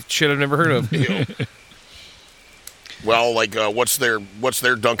 It's all shit I've never heard of. Well, what's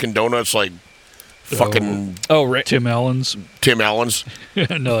their Dunkin' Donuts like? Fucking right. Tim Allen's. Tim Allen's.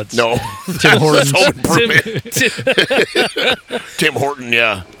 No, it's Tim Hortons. Tim Horton.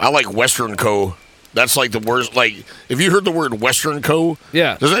 Yeah, I like Western Co. That's the worst. If you heard the word Western Co.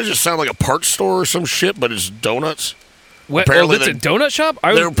 Yeah. Doesn't that just sound like a parts store or some shit? But it's donuts. Apparently that's a donut shop?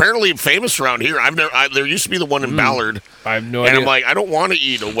 They're apparently famous around here. There used to be the one in Ballard. I have no and idea. I'm like, I don't want to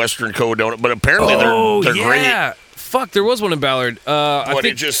eat a Western Co donut, but apparently they're great. Fuck, there was one in Ballard. I think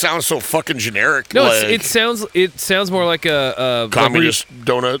it just sounds so fucking generic. No, like, it sounds more like a communist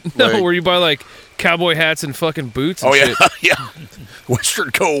donut. No, like, where you buy like cowboy hats and fucking boots. And oh yeah, shit. yeah.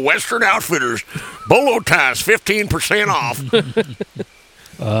 Western Co. Western Outfitters, bolo ties, 15%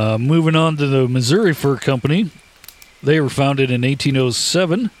 off. Moving on to the Missouri Fur Company. They were founded in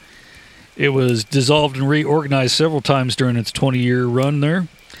 1807. It was dissolved and reorganized several times during its 20-year run there,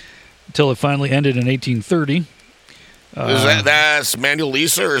 until it finally ended in 1830. Is that's Manuel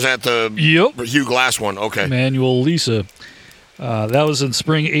Lisa, or is that the Hugh Glass one? Okay. Manuel Lisa. That was in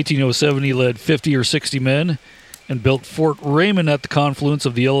spring 1807. He led 50 or 60 men and built Fort Raymond at the confluence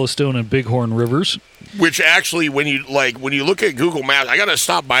of the Yellowstone and Bighorn rivers. Which actually, when you look at Google Maps, I got to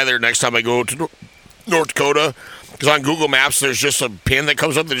stop by there next time I go to North Dakota, because on Google Maps there's just a pin that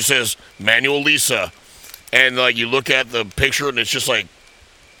comes up that just says Manuel Lisa, and like you look at the picture and it's just like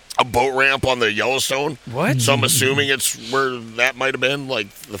a boat ramp on the Yellowstone. What? So I'm assuming it's where that might have been, like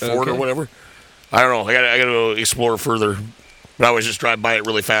the fort or whatever. I don't know. I got to go explore further. But I always just drive by it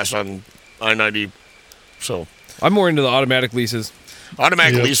really fast on I-90. So I'm more into the automatic leases.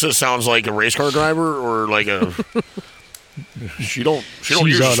 Automatic Lisa sounds like a race car driver or like a. she don't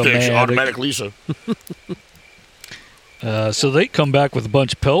use a stick. She's automatic Lisa. So they come back with a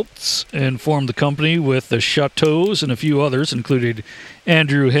bunch of pelts and formed the company with the Chateaus and a few others, included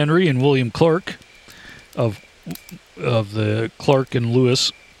Andrew Henry and William Clark of the Clark and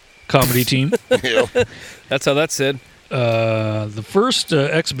Lewis comedy team. That's how that's said. The first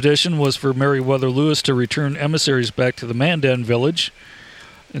expedition was for Meriwether Lewis to return emissaries back to the Mandan village.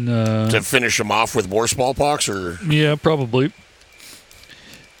 And, to finish them off with more smallpox, or yeah, probably.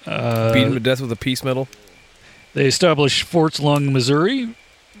 Beat him to death with a peace medal. They established forts along the Missouri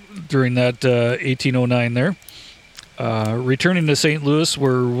during that 1809 there. Returning to St. Louis,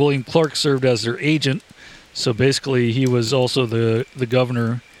 where William Clark served as their agent. So basically, he was also the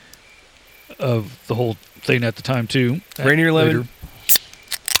governor of the whole thing at the time, too. Rainier Lemon.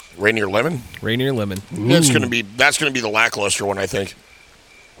 Rainier Lemon? Rainier Lemon. That's gonna be the lackluster one, I think.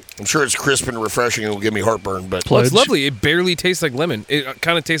 I'm sure it's crisp and refreshing and will give me heartburn, but well, it's lovely. It barely tastes like lemon. It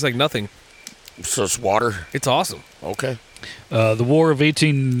kind of tastes like nothing. So it's water? It's awesome. Okay. The War of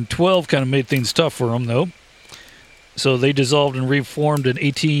 1812 kind of made things tough for them, though. So they dissolved and reformed in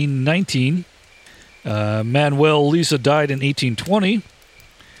 1819. Manuel Lisa died in 1820.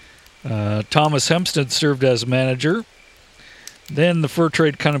 Thomas Hempstead served as manager. Then the fur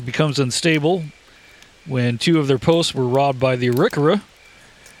trade kind of becomes unstable when two of their posts were robbed by the Arikara.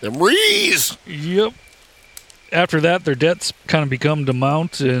 Them Rees! Yep. After that, their debts kind of become to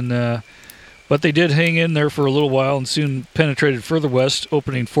mount, and but they did hang in there for a little while and soon penetrated further west,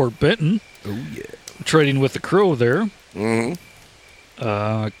 opening Fort Benton. Oh, yeah. Trading with the Crow there.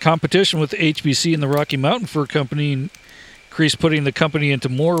 Mm-hmm. Competition with the HBC and the Rocky Mountain Fur Company increased, putting the company into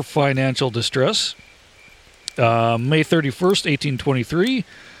more financial distress. May 31st, 1823,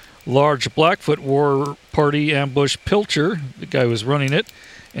 large Blackfoot war party ambushed Pilcher, the guy who was running it,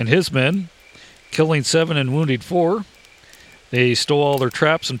 and his men, killing 7 and wounding 4. They stole all their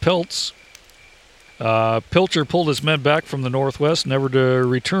traps and pelts. Pilcher pulled his men back from the northwest, never to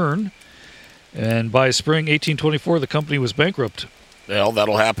return. And by spring 1824, the company was bankrupt. Well,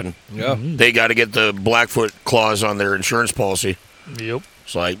 that'll happen. Yeah. They got to get the Blackfoot clause on their insurance policy. Yep.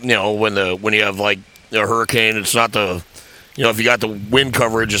 It's like, when you have like a hurricane, it's not the, if you got the wind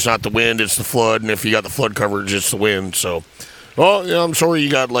coverage, it's not the wind, it's the flood. And if you got the flood coverage, it's the wind. So, I'm sorry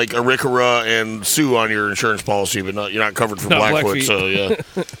you got like Arikara and Sioux on your insurance policy, but you're not covered for Blackfoot. Blackfeet. So, yeah.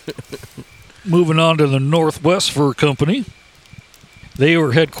 Moving on to the Northwest Fur Company. They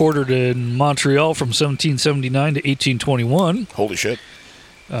were headquartered in Montreal from 1779 to 1821. Holy shit.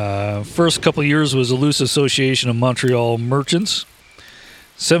 First couple of years was a loose association of Montreal merchants.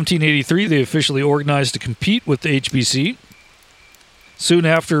 1783, they officially organized to compete with the HBC. Soon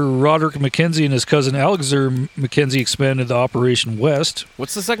after, Roderick Mackenzie and his cousin Alexander Mackenzie expanded the operation west.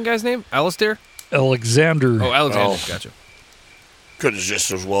 What's the second guy's name? Alistair? Alexander. Oh, Alexander. Gotcha. Could have just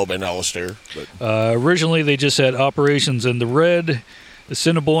as well been Alistair. But. Originally, they just had operations in the Red, the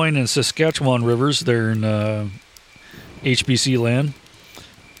Assiniboine, and Saskatchewan rivers. They're in HBC land,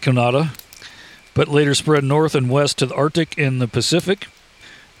 Canada, but later spread north and west to the Arctic and the Pacific.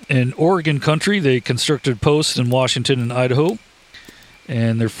 In Oregon country, they constructed posts in Washington and Idaho.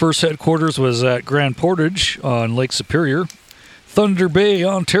 And their first headquarters was at Grand Portage on Lake Superior, Thunder Bay,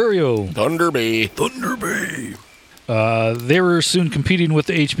 Ontario. Thunder Bay. They were soon competing with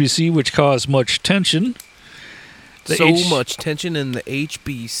the HBC, which caused much tension. So much tension in the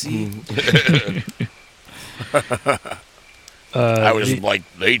HBC. I was like,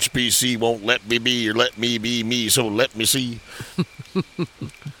 the HBC won't let me be or let me be me, so let me see.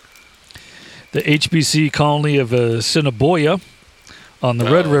 The HBC colony of Assiniboia on the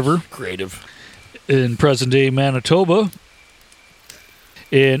Red River. Creative. In present-day Manitoba.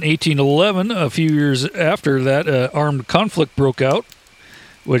 In 1811, a few years after that, armed conflict broke out,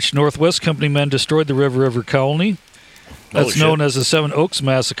 which Northwest Company men destroyed the Red River colony. That's known as the Seven Oaks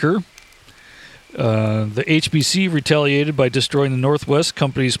Massacre. The HBC retaliated by destroying the Northwest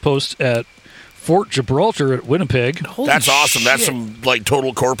Company's post at Fort Gibraltar at Winnipeg. That's awesome. That's some like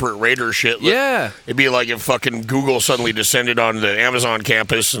total corporate raider shit. Yeah. It'd be like if fucking Google suddenly descended on the Amazon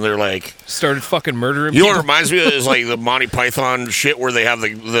campus and they're like started fucking murdering You know people. what it reminds me of is like the Monty Python shit where they have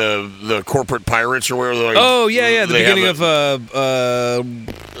the corporate pirates or where they're like, Oh yeah, the beginning of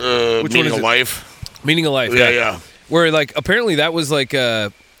which Meaning one is of it? Life. Meaning of Life. Yeah. Where like apparently that was like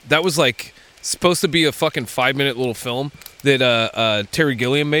supposed to be a fucking 5-minute little film that Terry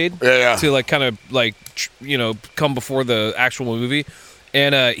Gilliam made to like kind of like come before the actual movie,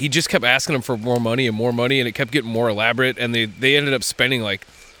 and he just kept asking him for more money, and it kept getting more elaborate, and they ended up spending like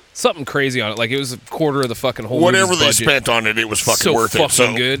something crazy on it. Like it was a quarter of the fucking whole Whatever movie's they budget. spent on it, it was fucking So worth fucking it.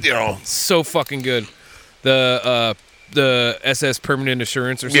 So good. So fucking good. The SS Permanent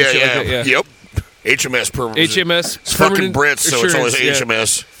Assurance or something like that. Yeah. Yep. HMS Permanent. HMS It's fucking Permanent Brits, so it's always Assurance, yeah.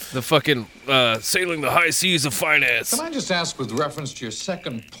 HMS. The fucking sailing the high seas of finance. Can I just ask, with reference to your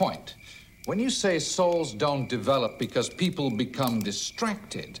second point, when you say souls don't develop because people become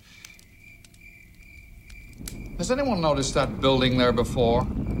distracted, has anyone noticed that building there before?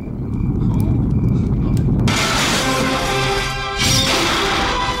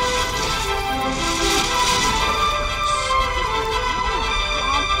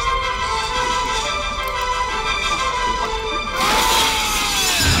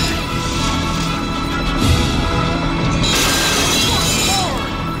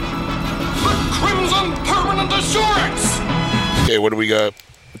 Okay, what do we got?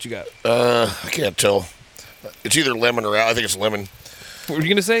 What you got? I can't tell. It's either lemon or I think it's lemon. What were you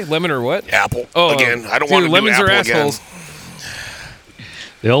gonna say? Lemon or what? Apple. Oh, again, I don't want to do lemons apple are again. assholes.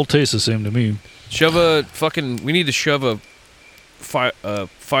 They all taste the same to me. Shove a fucking. We need to shove a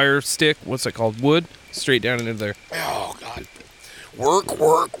fire stick. What's that called? Wood straight down into there. Oh God.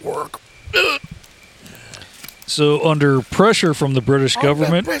 Work. So under pressure from the British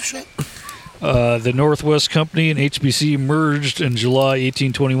government, the Northwest Company and HBC merged in July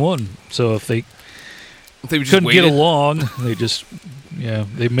 1821. So if they just couldn't get waited. along,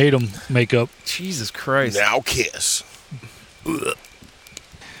 they made them make up. Jesus Christ. Now kiss. Ugh.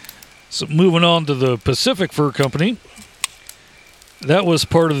 So moving on to the Pacific Fur Company. That was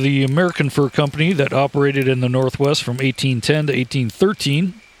part of the American Fur Company that operated in the Northwest from 1810 to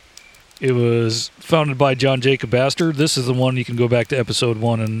 1813. It was founded by John Jacob Astor. This is the one you can go back to episode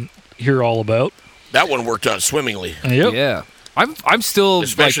 1 and hear all about. That one worked out swimmingly. Yep. Yeah. I'm still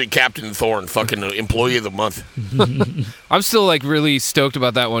especially Captain Thorne, fucking employee of the month. I'm still like really stoked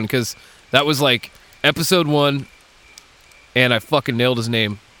about that one because that was like episode 1, and I fucking nailed his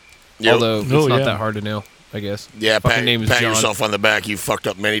name. Yep. Although it's not that hard to nail, I guess. Yeah, fucking name is pat John. yourself on the back. You fucked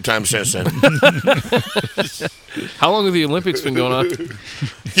up many times since then. How long have the Olympics been going on?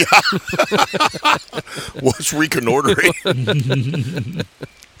 What's reconnoitering?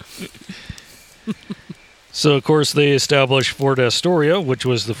 So, of course, they established Fort Astoria, which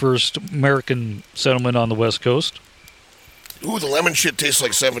was the first American settlement on the West Coast. Ooh, the lemon shit tastes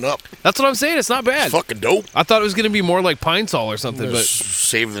like 7-Up. That's what I'm saying. It's not bad. It's fucking dope. I thought it was going to be more like Pine Sol or something, but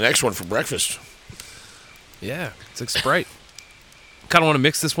save the next one for breakfast. Yeah, it's like Sprite. Kind of want to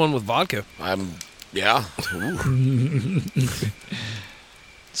mix this one with vodka. Yeah.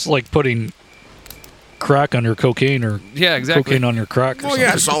 It's like putting crack on your cocaine or exactly. cocaine on your crack. Or Oh, something.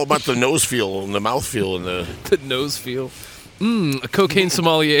 yeah, it's all about the nose feel and the mouth feel and the... The nose feel. A cocaine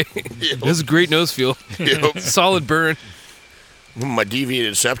sommelier. That's a great nose feel. Yep. Solid burn. My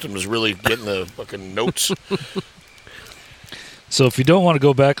deviated septum is really getting the fucking notes. So if you don't want to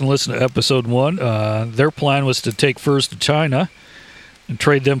go back and listen to episode 1, their plan was to take furs to China and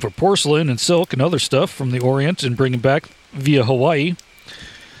trade them for porcelain and silk and other stuff from the Orient and bring it back via Hawaii.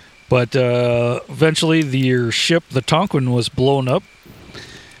 But eventually their ship, the Tonquin, was blown up.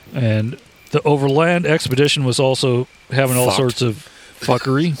 And the overland expedition was also having all sorts of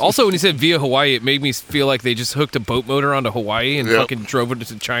fuckery. Also, when you said via Hawaii, it made me feel like they just hooked a boat motor onto Hawaii and fucking drove it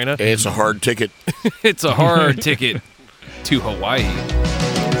to China. Hey, it's a hard ticket. It's a hard ticket to Hawaii.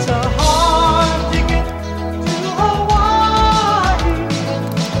 It's a hard ticket to Hawaii.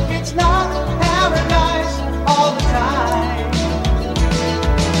 It's not paradise all the time.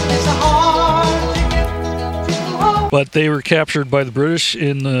 But they were captured by the British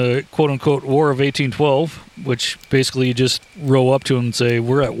in the quote-unquote War of 1812, which basically you just row up to them and say,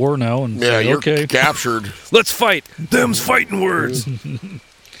 we're at war now. And Yeah, say, you're okay. captured. Let's fight. Them's fighting words.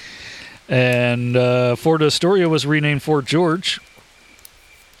 And Fort Astoria was renamed Fort George.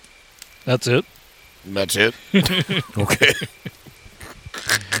 That's it. That's it? Okay.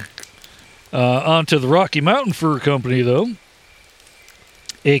 On to the Rocky Mountain Fur Company, though.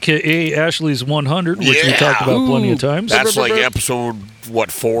 A.K.A. Ashley's 100, which we talked about plenty of times. That's like episode,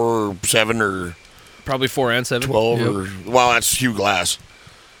 4 or 7 or... Probably 4 and 7. 12 or... Well, that's Hugh Glass.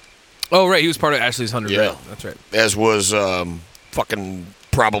 Oh, right. He was part of Ashley's 100. Yeah. Right? That's right. As was fucking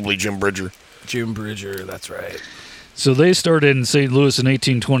probably Jim Bridger. Jim Bridger, that's right. So they started in St. Louis in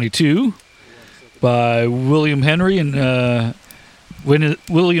 1822 by William Henry and...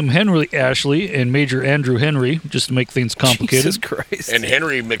 William Henry Ashley and Major Andrew Henry, just to make things complicated. Jesus Christ. And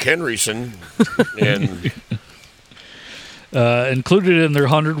Henry McHenryson. And included in their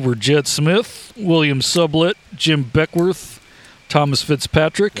 100 were Jed Smith, William Sublett, Jim Beckworth, Thomas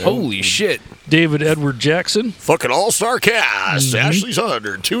Fitzpatrick. Holy shit. David Edward Jackson. Fucking all-star cast. Ashley's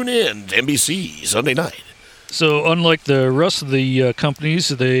 100. Tune in to NBC Sunday night. So unlike the rest of the companies,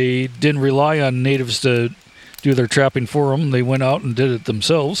 they didn't rely on natives to do their trapping for them. They went out and did it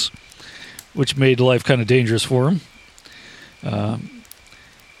themselves, which made life kind of dangerous for them.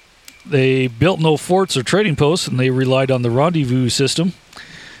 They built no forts or trading posts, and they relied on the rendezvous system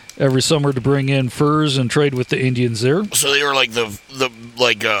every summer to bring in furs and trade with the Indians there. So they were like the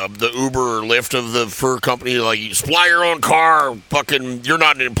Uber or Lyft of the fur company. Like, you supply your own car. Fucking, you're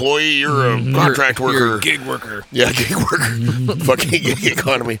not an employee. You're a contract worker. You're a gig worker. Yeah, gig worker. Fucking gig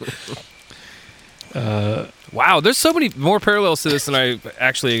economy. Wow, there's so many more parallels to this than I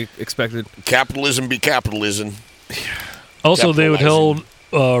actually expected. Capitalism be capitalism. Also, they would hold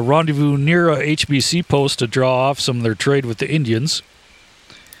rendezvous near a HBC post to draw off some of their trade with the Indians.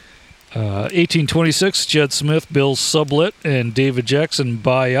 1826, Jed Smith, Bill Sublett, and David Jackson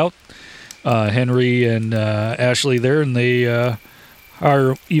buy out Henry and Ashley there, and they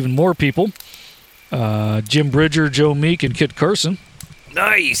hire even more people. Jim Bridger, Joe Meek, and Kit Carson.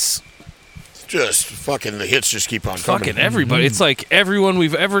 Nice. Just fucking the hits just keep on coming. Fucking everybody. It's like everyone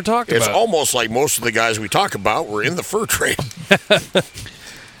we've ever talked It's about. almost like most of the guys we talk about were in the fur trade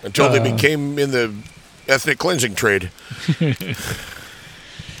until they became in the ethnic cleansing trade.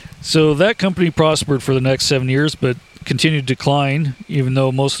 So that company prospered for the next 7 years, but continued to decline, even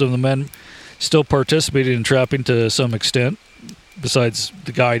though most of the men still participated in trapping to some extent, besides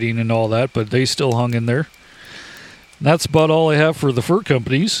the guiding and all that, but they still hung in there. And that's about all I have for the fur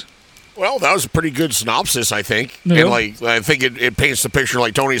companies. Well, that was a pretty good synopsis, I think. Yeah. And I think it paints the picture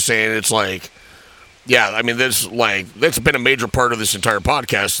like Tony's saying. It's like, yeah, I mean, that's been a major part of this entire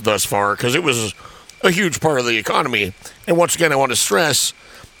podcast thus far because it was a huge part of the economy. And once again, I want to stress,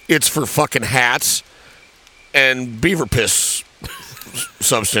 it's for fucking hats and beaver piss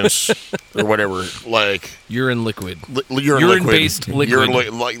substance or whatever, like urine liquid, urine-based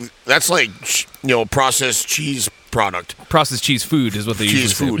liquid. That's like processed cheese product. Processed cheese food is what they usually say.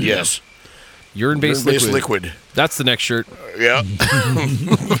 Cheese food, yes. Urine-based liquid. That's the next shirt. Yeah.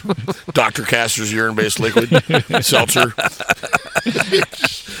 Dr. Castor's urine-based liquid seltzer.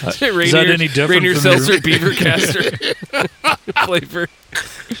 Rainier, is that any different Rainier from seltzer beaver castor flavor.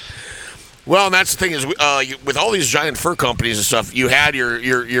 Well, and that's the thing is, with all these giant fur companies and stuff, you had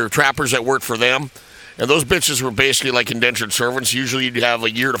your trappers that worked for them, and those bitches were basically like indentured servants. Usually, you'd have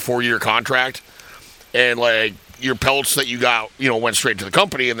a 1 to 4 year contract, and like your pelts that you got, went straight to the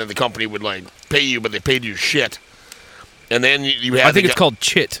company, and then the company would like pay you, but they paid you shit. And then you had. I think it's called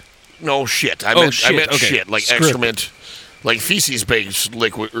chit. No shit. I meant okay. shit, like Script. excrement, like feces-based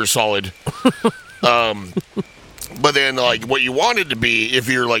liquid or solid. But then, like, what you wanted to be, if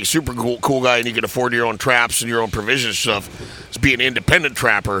you're like super cool guy and you can afford your own traps and your own provision stuff, is be an independent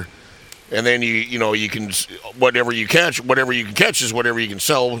trapper. And then you can whatever you can catch is whatever you can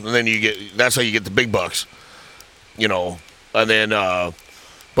sell, and then that's how you get the big bucks. And then,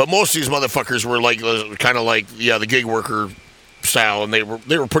 but most of these motherfuckers were like kind of like the gig worker style, and they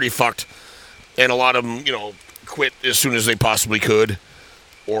were pretty fucked. And a lot of them, quit as soon as they possibly could,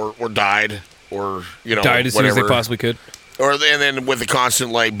 or died. Or died as soon as they possibly could, and then with the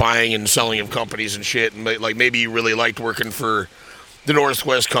constant like buying and selling of companies and shit, and like maybe you really liked working for the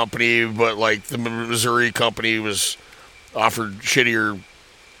Northwest company, but like the Missouri company was offered shittier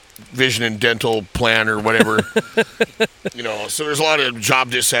vision and dental plan or whatever. So there's a lot of job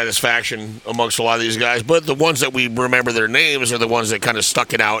dissatisfaction amongst a lot of these guys, but the ones that we remember their names are the ones that kind of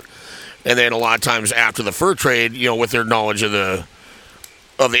stuck it out, and then a lot of times after the fur trade, with their knowledge of the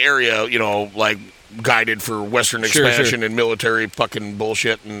area, like guided for Western expansion and military fucking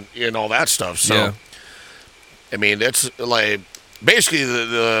bullshit and all that stuff. So, Yeah. I mean, that's like basically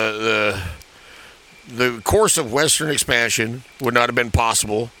the course of Western expansion would not have been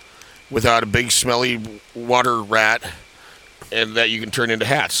possible without a big smelly water rat, and that you can turn into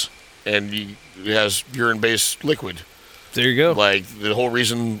hats, and it has urine-based liquid. There you go. Like the whole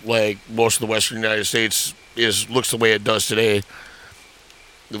reason, like most of the Western United States looks the way it does today,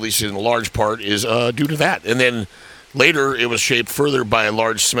 at least in a large part, is due to that. And then later, it was shaped further by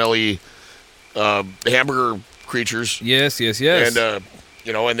large, smelly hamburger creatures. Yes. And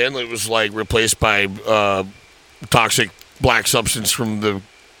and then it was like replaced by toxic black substance from the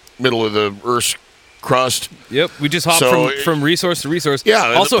middle of the Earth's crust. Yep, we just hopped from resource to resource.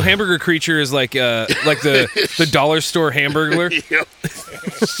 Yeah. Also, hamburger creature is like the dollar store hamburglar. Yep.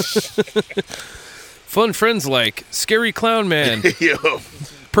 Fun friends like Scary Clown Man, Yep.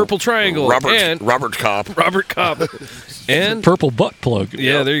 Purple Triangle, and Robert Kopp, and Purple Butt Plug.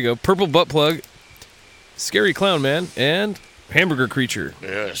 Yeah, there you go. Purple Butt Plug, Scary Clown Man, and Hamburger Creature.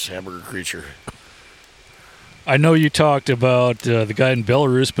 Yes, Hamburger Creature. I know you talked about the guy in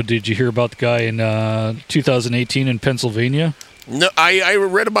Belarus, but did you hear about the guy in 2018 in Pennsylvania? No, I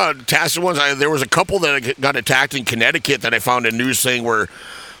read about tacit ones. There was a couple that got attacked in Connecticut that I found a news thing where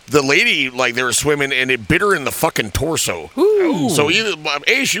the lady, like, they were swimming and it bit her in the fucking torso. Ooh. So either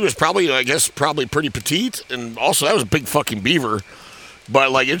she was probably pretty petite, and also that was a big fucking beaver.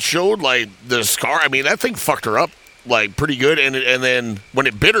 But like it showed like the scar. I mean, that thing fucked her up like pretty good. And then when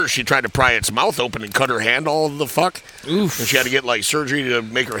it bit her, she tried to pry its mouth open and cut her hand all the fuck. Oof. And she had to get like surgery to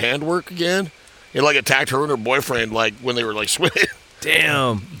make her hand work again. It like attacked her and her boyfriend like when they were like swimming.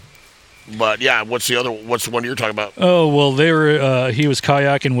 Damn. But yeah, what's the one you're talking about? Oh, well, he was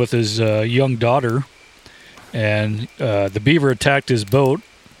kayaking with his young daughter, and the beaver attacked his boat,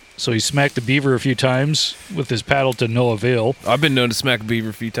 so he smacked the beaver a few times with his paddle to no avail. I've been known to smack a beaver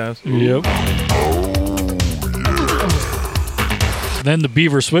a few times. Yep. Then the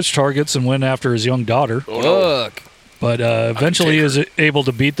beaver switched targets and went after his young daughter. Oh, no. Fuck. But eventually he was able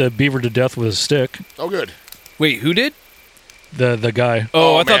to beat the beaver to death with a stick. Oh, good. Wait, who did? The guy.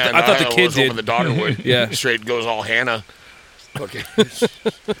 Oh, I man, thought the kid was did. hoping the daughter would. Yeah. Straight goes all Hannah. Okay.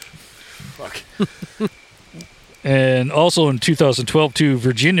 Fuck. And also in 2012, two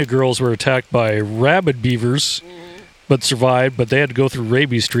Virginia girls were attacked by rabid beavers, but survived, but they had to go through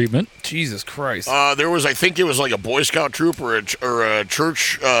rabies treatment. Jesus Christ. There was, I think it was like a Boy Scout troop or a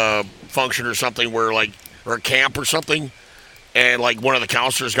church function or something or a camp or something. And like one of the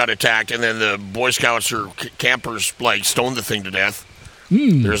counselors got attacked, and then the Boy Scouts or campers like stoned the thing to death.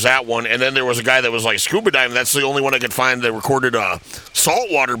 There's that one, and then there was a guy that was like scuba diving. That's the only one I could find that recorded a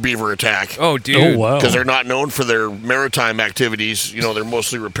saltwater beaver attack. Oh, dude! Oh, wow! Because they're not known for their maritime activities. You know, they're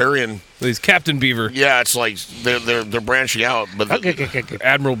mostly riparian. He's Captain Beaver. Yeah, it's like they're branching out, but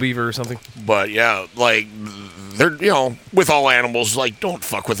Admiral Beaver or something. But yeah, like they're with all animals, like don't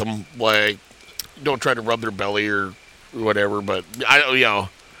fuck with them. Like don't try to rub their belly or whatever, but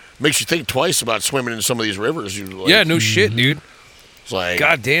makes you think twice about swimming in some of these rivers. Yeah, no shit, dude. It's like,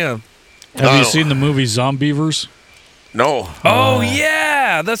 God damn. Have you seen the movie Zombievers? No. Oh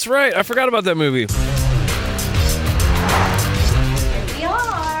yeah, that's right. I forgot about that movie. We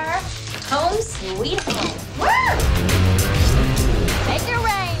are home sweet home. Woo! Make it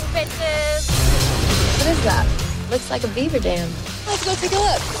rain, bitches. What is that? Looks like a beaver dam. Let's go take a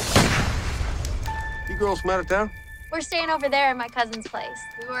look. You girls from out of town? We're staying over there at my cousin's place.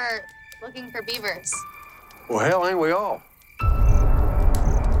 We were looking for beavers. Well, hell, ain't we all?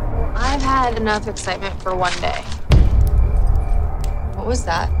 I've had enough excitement for one day. What was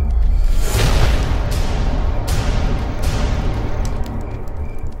that?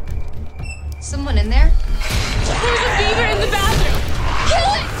 Someone in there? There's a beaver in the bathroom!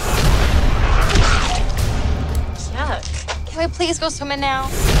 Kill it! Yuck. Can we please go swimming now?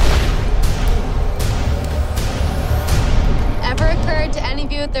 Ever occurred to any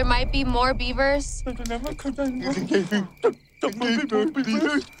of you that there might be more beavers?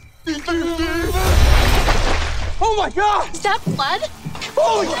 Oh my God! Is that blood?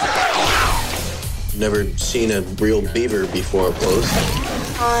 Holy! Never seen a real beaver before up close.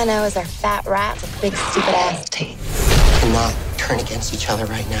 All I know is they're fat rats with big stupid ass teeth. Cannot turn against each other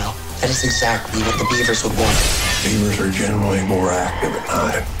right now. That is exactly what the beavers would want. Beavers are generally more active at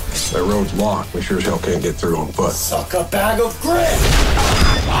night. That road's locked. We sure as hell can't get through on foot. Suck a bag of grit!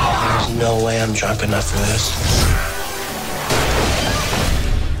 There's no way I'm drunk enough for this.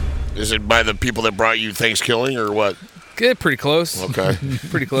 Is it by the people that brought you Thanksgiving or what? Good, pretty close. Okay.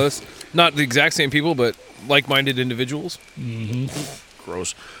 Pretty close. Not the exact same people, but like-minded individuals. Mm-hmm.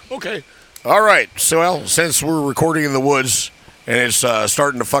 Gross. Okay. All right. So, well, since we're recording in the woods and it's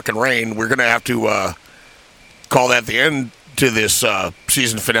starting to fucking rain, we're going to have to call that the end to this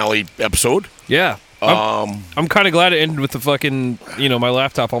season finale episode. Yeah. I'm kind of glad it ended with the fucking, my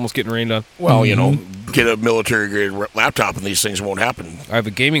laptop almost getting rained on. Well, get a military-grade laptop and these things won't happen. I have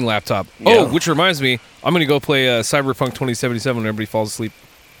a gaming laptop. Yeah. Oh, which reminds me, I'm going to go play Cyberpunk 2077 when everybody falls asleep.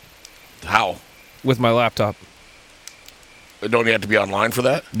 How? With my laptop. Don't you have to be online for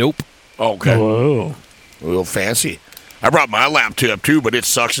that? Nope. Okay. Whoa. A little fancy. I brought my laptop, too, but it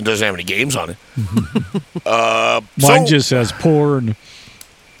sucks and doesn't have any games on it. Mine just has porn.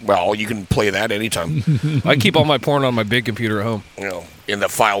 Well, you can play that anytime. I keep all my porn on my big computer at home. In the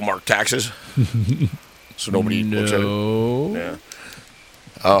file marked taxes. So nobody looks at it.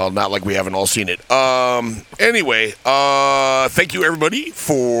 Yeah. Not like we haven't all seen it. Anyway, thank you, everybody,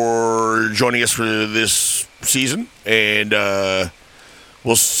 for joining us for this season. And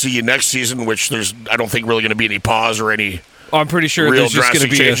we'll see you next season, which there's, I don't think, really going to be any pause or any I'm pretty sure real there's just going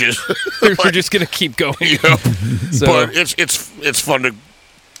to be changes. We're just going to keep going. So, but it's fun to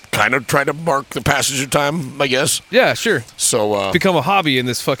kind of try to mark the passage of time, I guess. Yeah, sure. So become a hobby in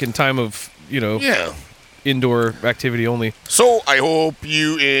this fucking time of, indoor activity only. So I hope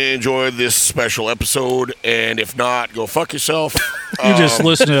you enjoyed this special episode, and if not, go fuck yourself. You just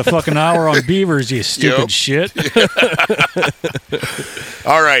listened to a fucking hour on beavers, you stupid shit.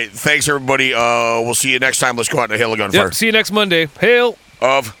 All right. Thanks, everybody. We'll see you next time. Let's go out in a hail of gunfire. Yep, see you next Monday. Hail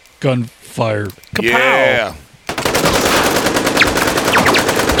of gunfire. Kapow. Yeah.